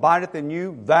Him abideth in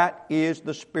you, that is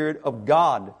the Spirit of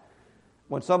God.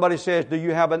 When somebody says, do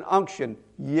you have an unction?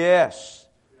 Yes.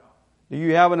 Do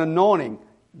you have an anointing?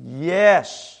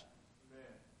 Yes.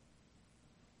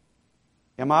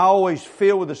 Am I always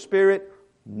filled with the Spirit?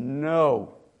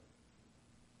 No.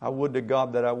 I would to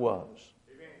God that I was.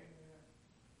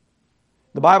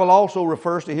 The Bible also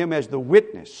refers to Him as the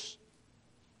witness.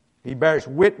 He bears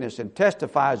witness and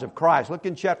testifies of Christ. Look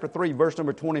in chapter 3, verse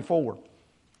number 24.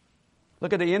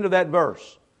 Look at the end of that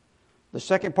verse. The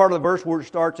second part of the verse where it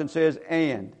starts and says,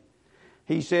 and.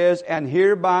 He says, and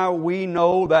hereby we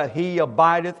know that He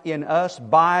abideth in us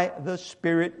by the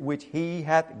Spirit which He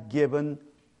hath given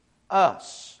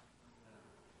us.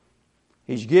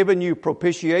 He's given you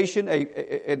propitiation,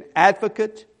 an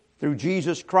advocate through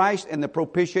Jesus Christ and the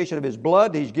propitiation of His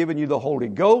blood. He's given you the Holy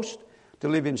Ghost to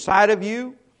live inside of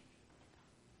you.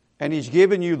 And He's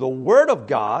given you the Word of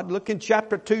God. Look in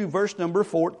chapter 2, verse number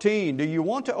 14. Do you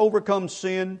want to overcome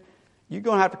sin? You're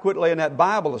going to have to quit laying that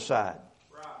Bible aside.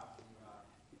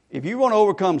 If you want to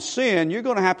overcome sin, you're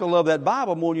going to have to love that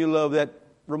Bible more than you love that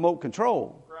remote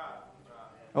control.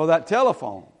 Or that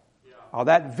telephone. Or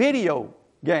that video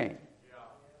game.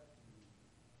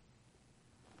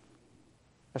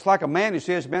 It's like a man who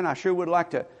says, man, I sure would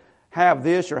like to have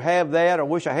this or have that, or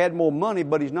wish I had more money,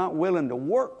 but he's not willing to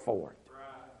work for it.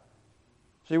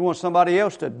 So he wants somebody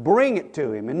else to bring it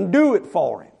to him and do it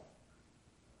for him.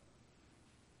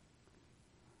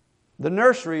 The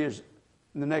nursery is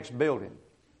in the next building.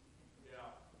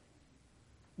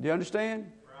 Do you understand?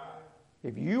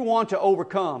 If you want to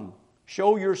overcome,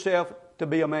 show yourself to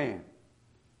be a man.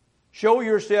 Show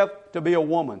yourself to be a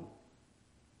woman.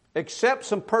 Accept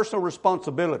some personal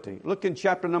responsibility. Look in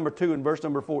chapter number 2 and verse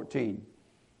number 14.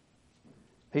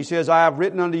 He says, I have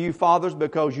written unto you, fathers,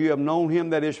 because you have known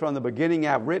Him that is from the beginning.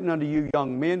 I have written unto you,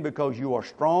 young men, because you are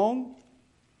strong.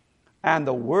 And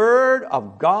the Word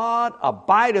of God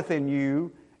abideth in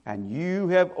you, and you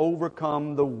have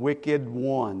overcome the wicked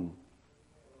one.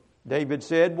 David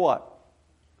said what?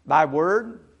 Thy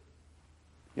Word.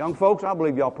 Young folks, I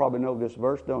believe y'all probably know this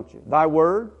verse, don't you? Thy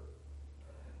Word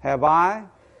have I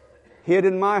hid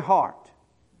in my heart.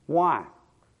 Why?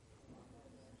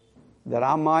 That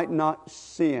I might not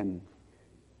sin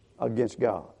against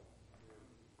God.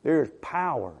 There is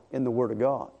power in the Word of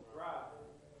God.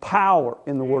 Power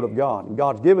in the Word of God. And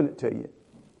God's given it to you.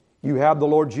 You have the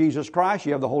Lord Jesus Christ.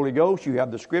 You have the Holy Ghost. You have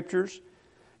the Scriptures.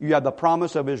 You have the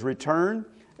promise of His return.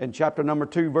 In chapter number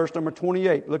 2, verse number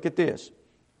 28. Look at this.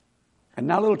 And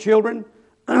now, little children,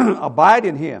 abide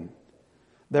in Him,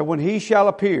 that when He shall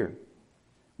appear,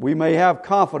 we may have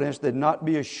confidence that not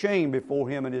be ashamed before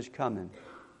Him in His coming.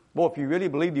 Boy, if you really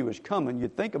believed He was coming,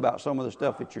 you'd think about some of the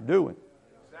stuff that you're doing.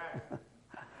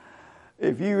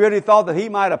 If you really thought that He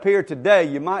might appear today,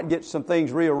 you might get some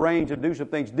things rearranged and do some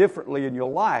things differently in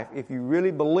your life if you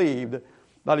really believed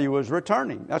that He was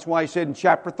returning. That's why He said in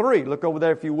chapter 3, look over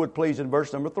there if you would please in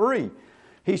verse number 3.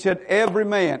 He said, every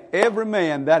man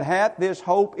that hath this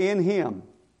hope in Him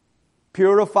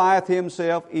purifieth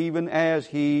himself even as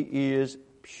he is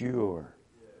pure.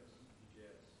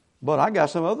 But I got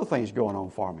some other things going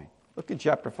on for me. Look in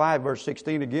chapter 5, verse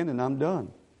 16 again, and I'm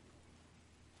done.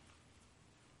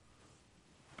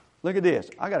 Look at this.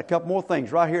 I got a couple more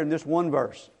things right here in this one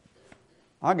verse.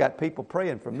 I got people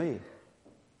praying for me.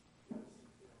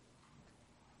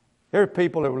 There are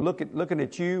people that were looking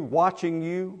at you, watching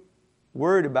you,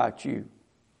 worried about you.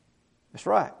 That's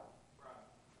right.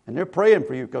 And they're praying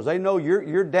for you because they know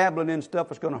you're dabbling in stuff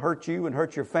that's going to hurt you and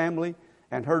hurt your family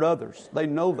and hurt others. They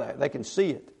know that. They can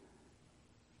see it.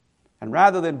 And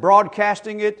rather than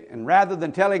broadcasting it and rather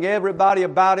than telling everybody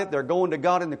about it, they're going to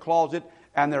God in the closet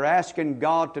and they're asking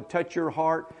God to touch your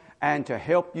heart and to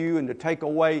help you and to take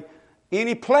away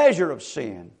any pleasure of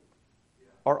sin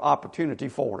or opportunity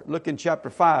for it. Look in chapter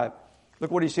 5.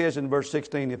 Look what he says in verse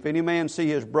 16. If any man see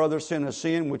his brother sin a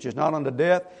sin which is not unto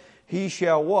death, he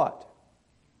shall what?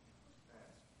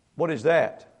 What is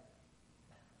that?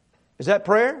 Is that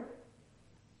prayer?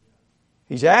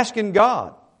 He's asking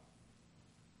God.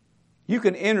 You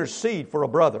can intercede for a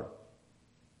brother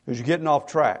who's getting off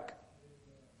track.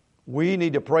 We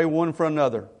need to pray one for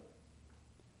another,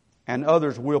 and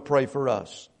others will pray for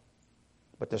us.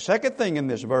 But the second thing in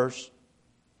this verse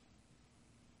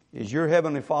is your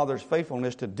Heavenly Father's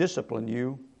faithfulness to discipline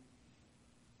you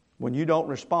when you don't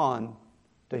respond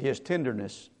to His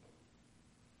tenderness.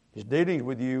 His dealings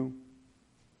with you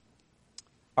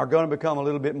are going to become a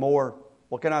little bit more,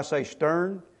 what can I say,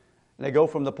 stern. And they go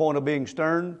from the point of being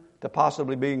stern to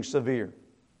possibly being severe.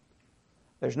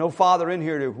 There's no father in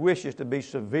here who wishes to be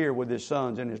severe with his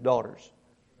sons and his daughters.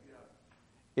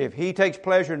 If he takes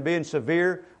pleasure in being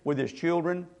severe with his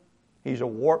children, he's a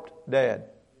warped dad.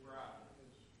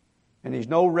 And he's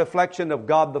no reflection of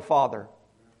God the Father,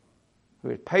 who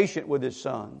is patient with his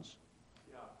sons.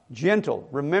 Gentle,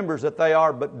 remembers that they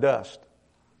are but dust.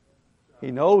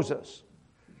 He knows us.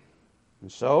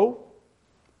 And so,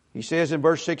 he says in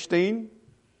verse 16,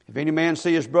 if any man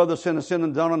see his brother sin a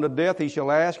sin done unto death, he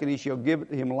shall ask, and he shall give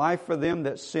him life for them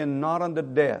that sin not unto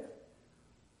death.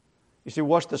 You see,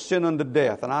 what's the sin unto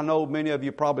death? And I know many of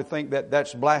you probably think that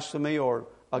that's blasphemy or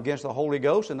against the Holy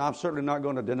Ghost, and I'm certainly not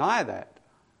going to deny that.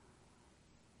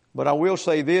 But I will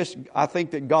say this, I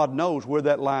think that God knows where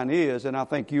that line is, and I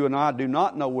think you and I do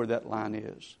not know where that line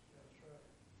is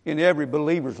in every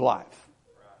believer's life.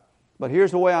 But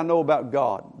here's the way I know about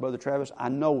God, Brother Travis. I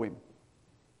know Him.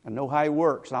 I know how He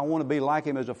works, and I want to be like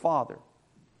Him as a father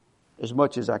as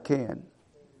much as I can.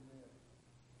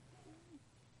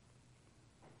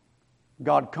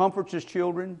 God comforts His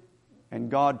children,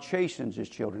 and God chastens His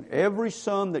children. Every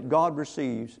son that God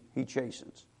receives, He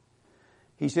chastens.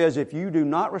 He says, if you do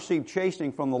not receive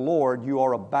chastening from the Lord, you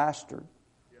are a bastard.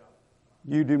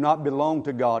 You do not belong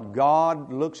to God.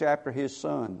 God looks after His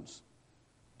sons.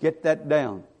 Get that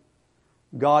down.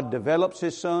 God develops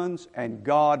His sons, and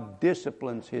God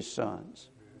disciplines His sons.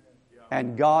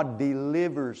 And God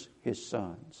delivers His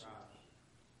sons.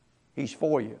 He's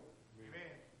for you.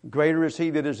 Greater is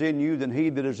He that is in you than he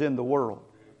that is in the world.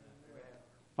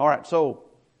 All right, so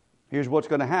here's what's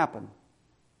going to happen.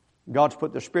 God's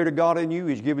put the Spirit of God in you.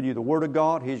 He's given you the Word of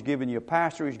God. He's given you a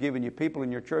pastor. He's given you people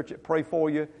in your church that pray for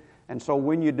you. And so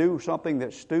when you do something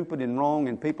that's stupid and wrong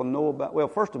and people know about, well,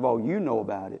 first of all, you know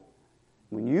about it.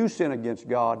 When you sin against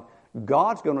God,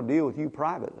 God's going to deal with you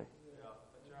privately.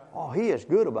 Oh, He is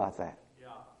good about that.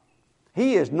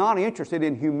 He is not interested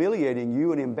in humiliating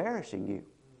you and embarrassing you.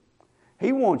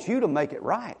 He wants you to make it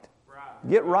right.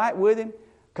 Get right with Him.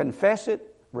 Confess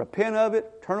it. Repent of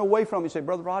it. Turn away from it. You say,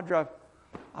 Brother Roger,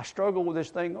 I struggle with this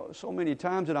thing so many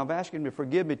times, and I've asked Him to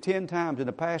forgive me 10 times in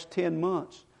the past 10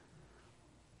 months.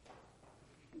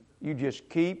 You just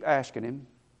keep asking Him.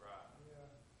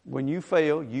 When you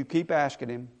fail, you keep asking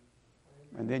Him,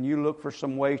 and then you look for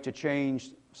some ways to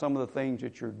change some of the things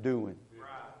that you're doing.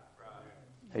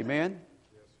 Amen?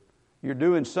 You're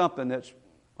doing something that's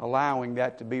allowing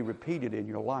that to be repeated in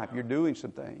your life. You're doing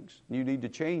some things. You need to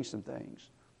change some things.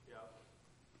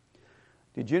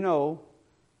 Did you know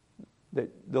that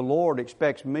the Lord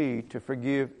expects me to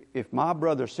forgive? If my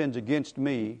brother sins against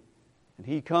me and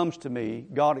he comes to me,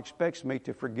 God expects me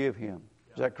to forgive him.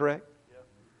 Is that correct?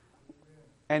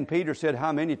 And Peter said,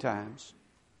 how many times?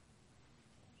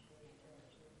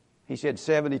 He said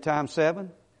 70 times 7.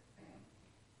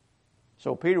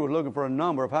 So Peter was looking for a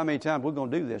number of how many times we're going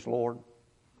to do this, Lord.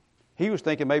 He was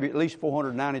thinking maybe at least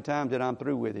 490 times that I'm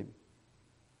through with him.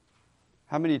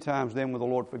 How many times then will the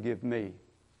Lord forgive me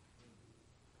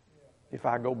if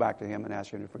I go back to him and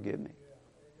ask him to forgive me?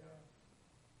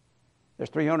 There's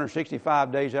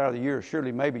 365 days out of the year.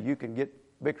 Surely maybe you can get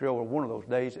victory over one of those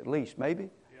days at least, maybe.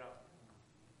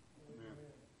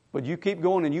 But you keep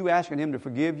going and you asking him to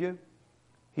forgive you,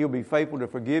 he'll be faithful to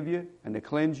forgive you and to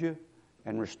cleanse you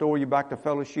and restore you back to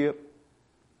fellowship.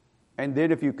 And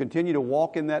then if you continue to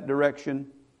walk in that direction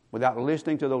without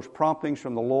listening to those promptings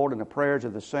from the Lord and the prayers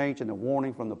of the saints and the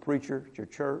warning from the preacher at your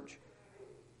church,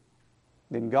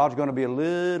 then God's going to be a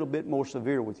little bit more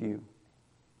severe with you.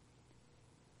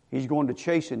 He's going to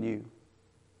chasten you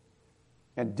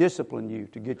and discipline you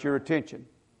to get your attention.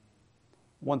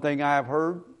 One thing I have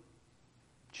heard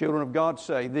children of God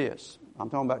say this. I'm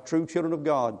talking about true children of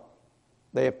God.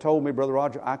 They have told me, Brother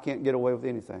Roger, I can't get away with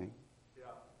anything.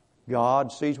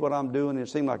 God sees what I'm doing, and it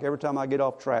seems like every time I get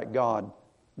off track, God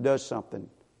does something.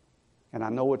 And I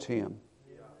know it's Him.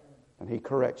 And He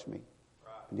corrects me.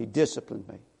 And He disciplines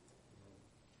me.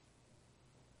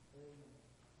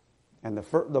 And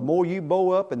the more you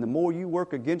bow up and the more you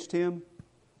work against Him,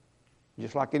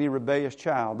 just like any rebellious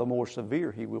child, the more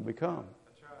severe He will become.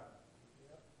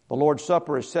 The Lord's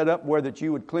Supper is set up where that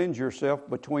you would cleanse yourself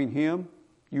between Him,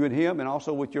 you and Him, and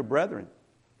also with your brethren.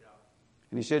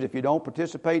 And He said, if you don't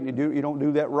participate and you don't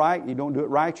do that right, you don't do it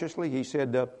righteously, He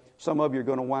said, some of you are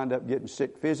going to wind up getting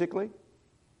sick physically.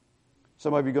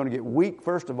 Some of you are going to get weak,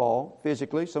 first of all,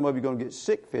 physically. Some of you are going to get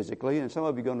sick physically. And some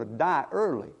of you are going to die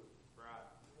early.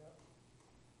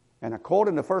 And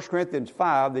according to 1 Corinthians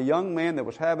 5, the young man that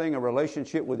was having a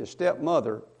relationship with his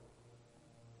stepmother,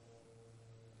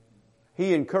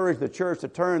 he encouraged the church to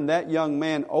turn that young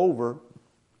man over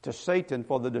to Satan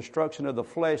for the destruction of the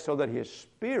flesh so that his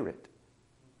spirit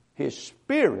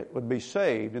would be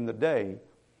saved in the day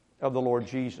of the Lord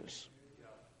Jesus.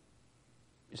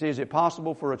 You see, is it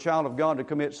possible for a child of God to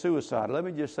commit suicide? Let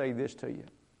me just say this to you.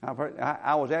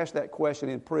 I was asked that question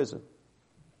in prison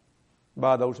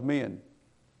by those men.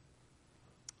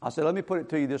 I said, let me put it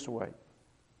to you this way.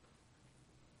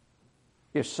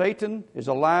 If Satan is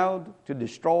allowed to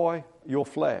destroy your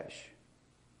flesh,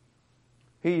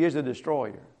 he is a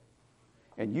destroyer,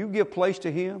 and you give place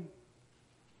to him,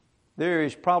 there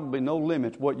is probably no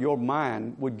limit what your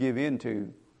mind would give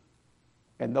into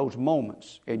in those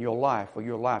moments in your life for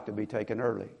your life to be taken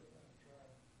early.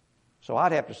 So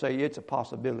I'd have to say it's a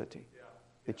possibility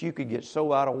that you could get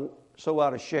so out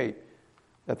of shape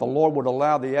that the Lord would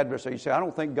allow the adversary. You say, I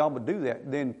don't think God would do that.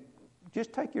 Then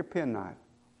just take your penknife,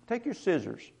 take your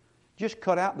scissors, just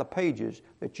cut out the pages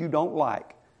that you don't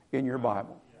like in your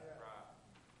Bible.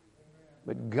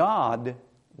 But God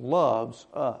loves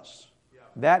us.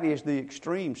 That is the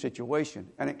extreme situation,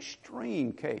 an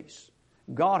extreme case.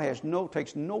 God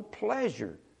takes no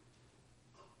pleasure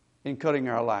in cutting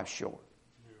our life short.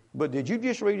 But did you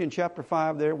just read in chapter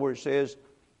 5 there where it says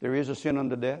there is a sin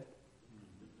unto death?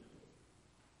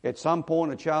 At some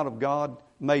point, a child of God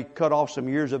may cut off some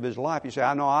years of his life. You say,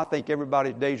 I think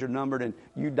everybody's days are numbered and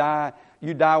you die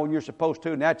when you're supposed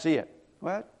to and that's it.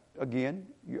 Well, again,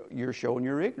 you're showing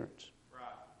your ignorance. Right.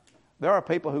 There are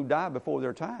people who die before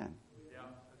their time. Yeah,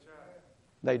 that's right.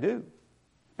 They do.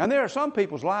 And there are some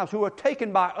people's lives who are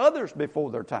taken by others before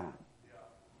their time. Yeah.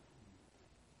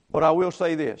 But I will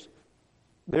say this.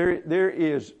 There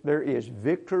is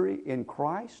victory in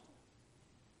Christ.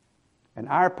 And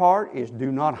our part is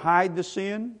do not hide the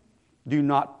sin. Do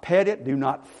not pet it. Do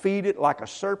not feed it like a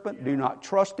serpent. Do not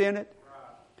trust in it.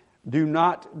 Do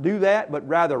not do that, but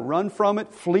rather run from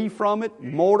it, flee from it,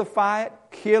 mortify it,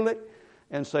 kill it,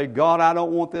 and say, God, I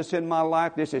don't want this in my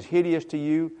life. This is hideous to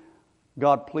you.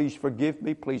 God, please forgive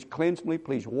me. Please cleanse me.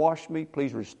 Please wash me.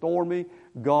 Please restore me.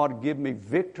 God, give me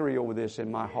victory over this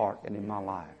in my heart and in my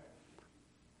life.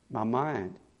 My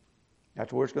mind.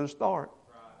 That's where it's going to start.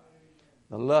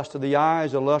 The lust of the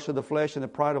eyes, the lust of the flesh, and the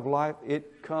pride of life,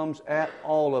 it comes at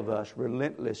all of us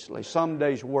relentlessly. Some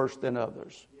days worse than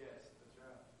others.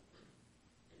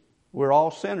 We're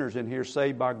all sinners in here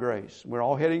saved by grace. We're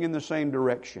all heading in the same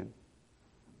direction.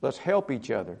 Let's help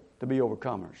each other to be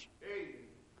overcomers.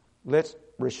 Let's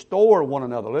restore one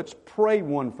another. Let's pray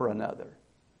one for another.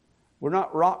 We're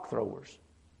not rock throwers.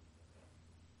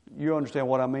 You understand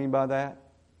what I mean by that?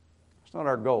 It's not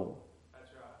our goal.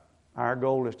 Our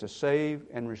goal is to save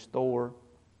and restore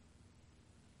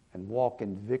and walk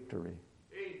in victory.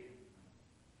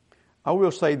 I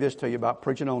will say this to you about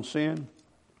preaching on sin.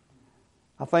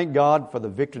 I thank God for the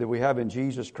victory that we have in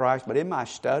Jesus Christ. But in my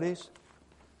studies,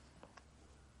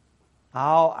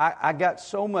 I got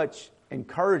so much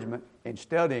encouragement in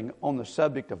studying on the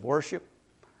subject of worship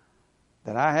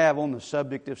that I have on the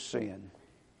subject of sin.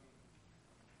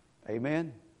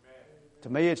 Amen? To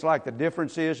me, it's like the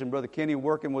difference is, and Brother Kenny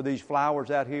working with these flowers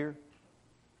out here,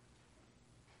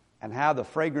 and how the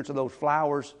fragrance of those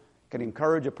flowers can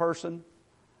encourage a person.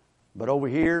 But over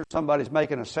here, somebody's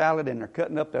making a salad and they're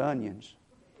cutting up the onions.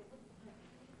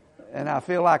 And I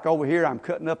feel like over here I'm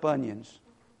cutting up onions.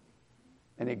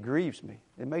 And it grieves me.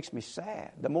 It makes me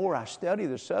sad. The more I study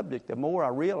the subject, the more I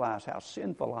realize how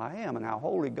sinful I am and how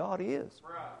holy God is.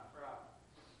 Right.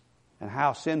 And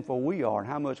how sinful we are and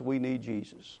how much we need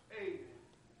Jesus. Amen.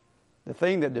 The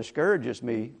thing that discourages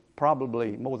me,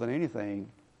 probably more than anything,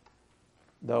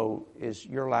 though, is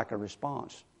your lack of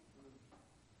response.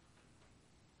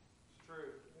 It's true.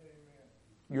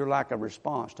 Amen. Your lack of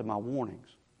response to my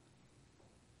warnings.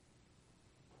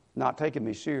 Not taking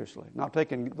me seriously. Not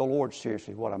taking the Lord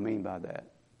seriously, what I mean by that.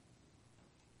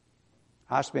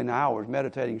 I spend hours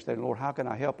meditating, saying, Lord, how can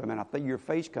I help him? And I think your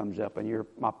face comes up and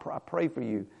I pray for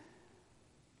you.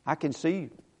 I can see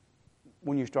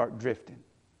when you start drifting.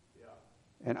 Yeah.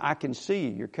 And I can see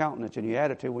your countenance and your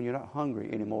attitude when you're not hungry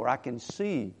anymore. I can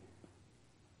see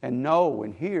and know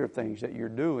and hear things that you're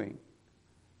doing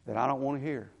that I don't want to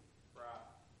hear. Right.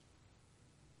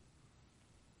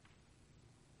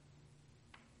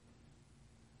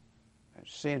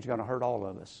 Sin's going to hurt all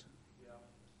of us. Yeah.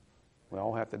 We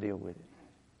all have to deal with it.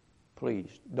 Please,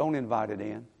 don't invite it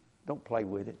in. Don't play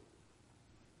with it.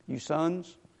 You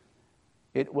sons,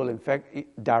 it will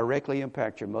directly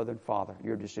impact your mother and father,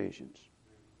 your decisions.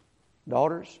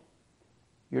 Daughters,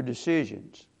 your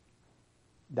decisions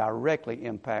directly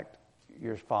impact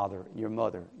your father, your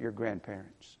mother, your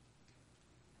grandparents.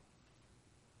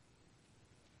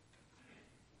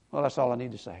 Well, that's all I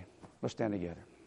need to say. Let's stand together.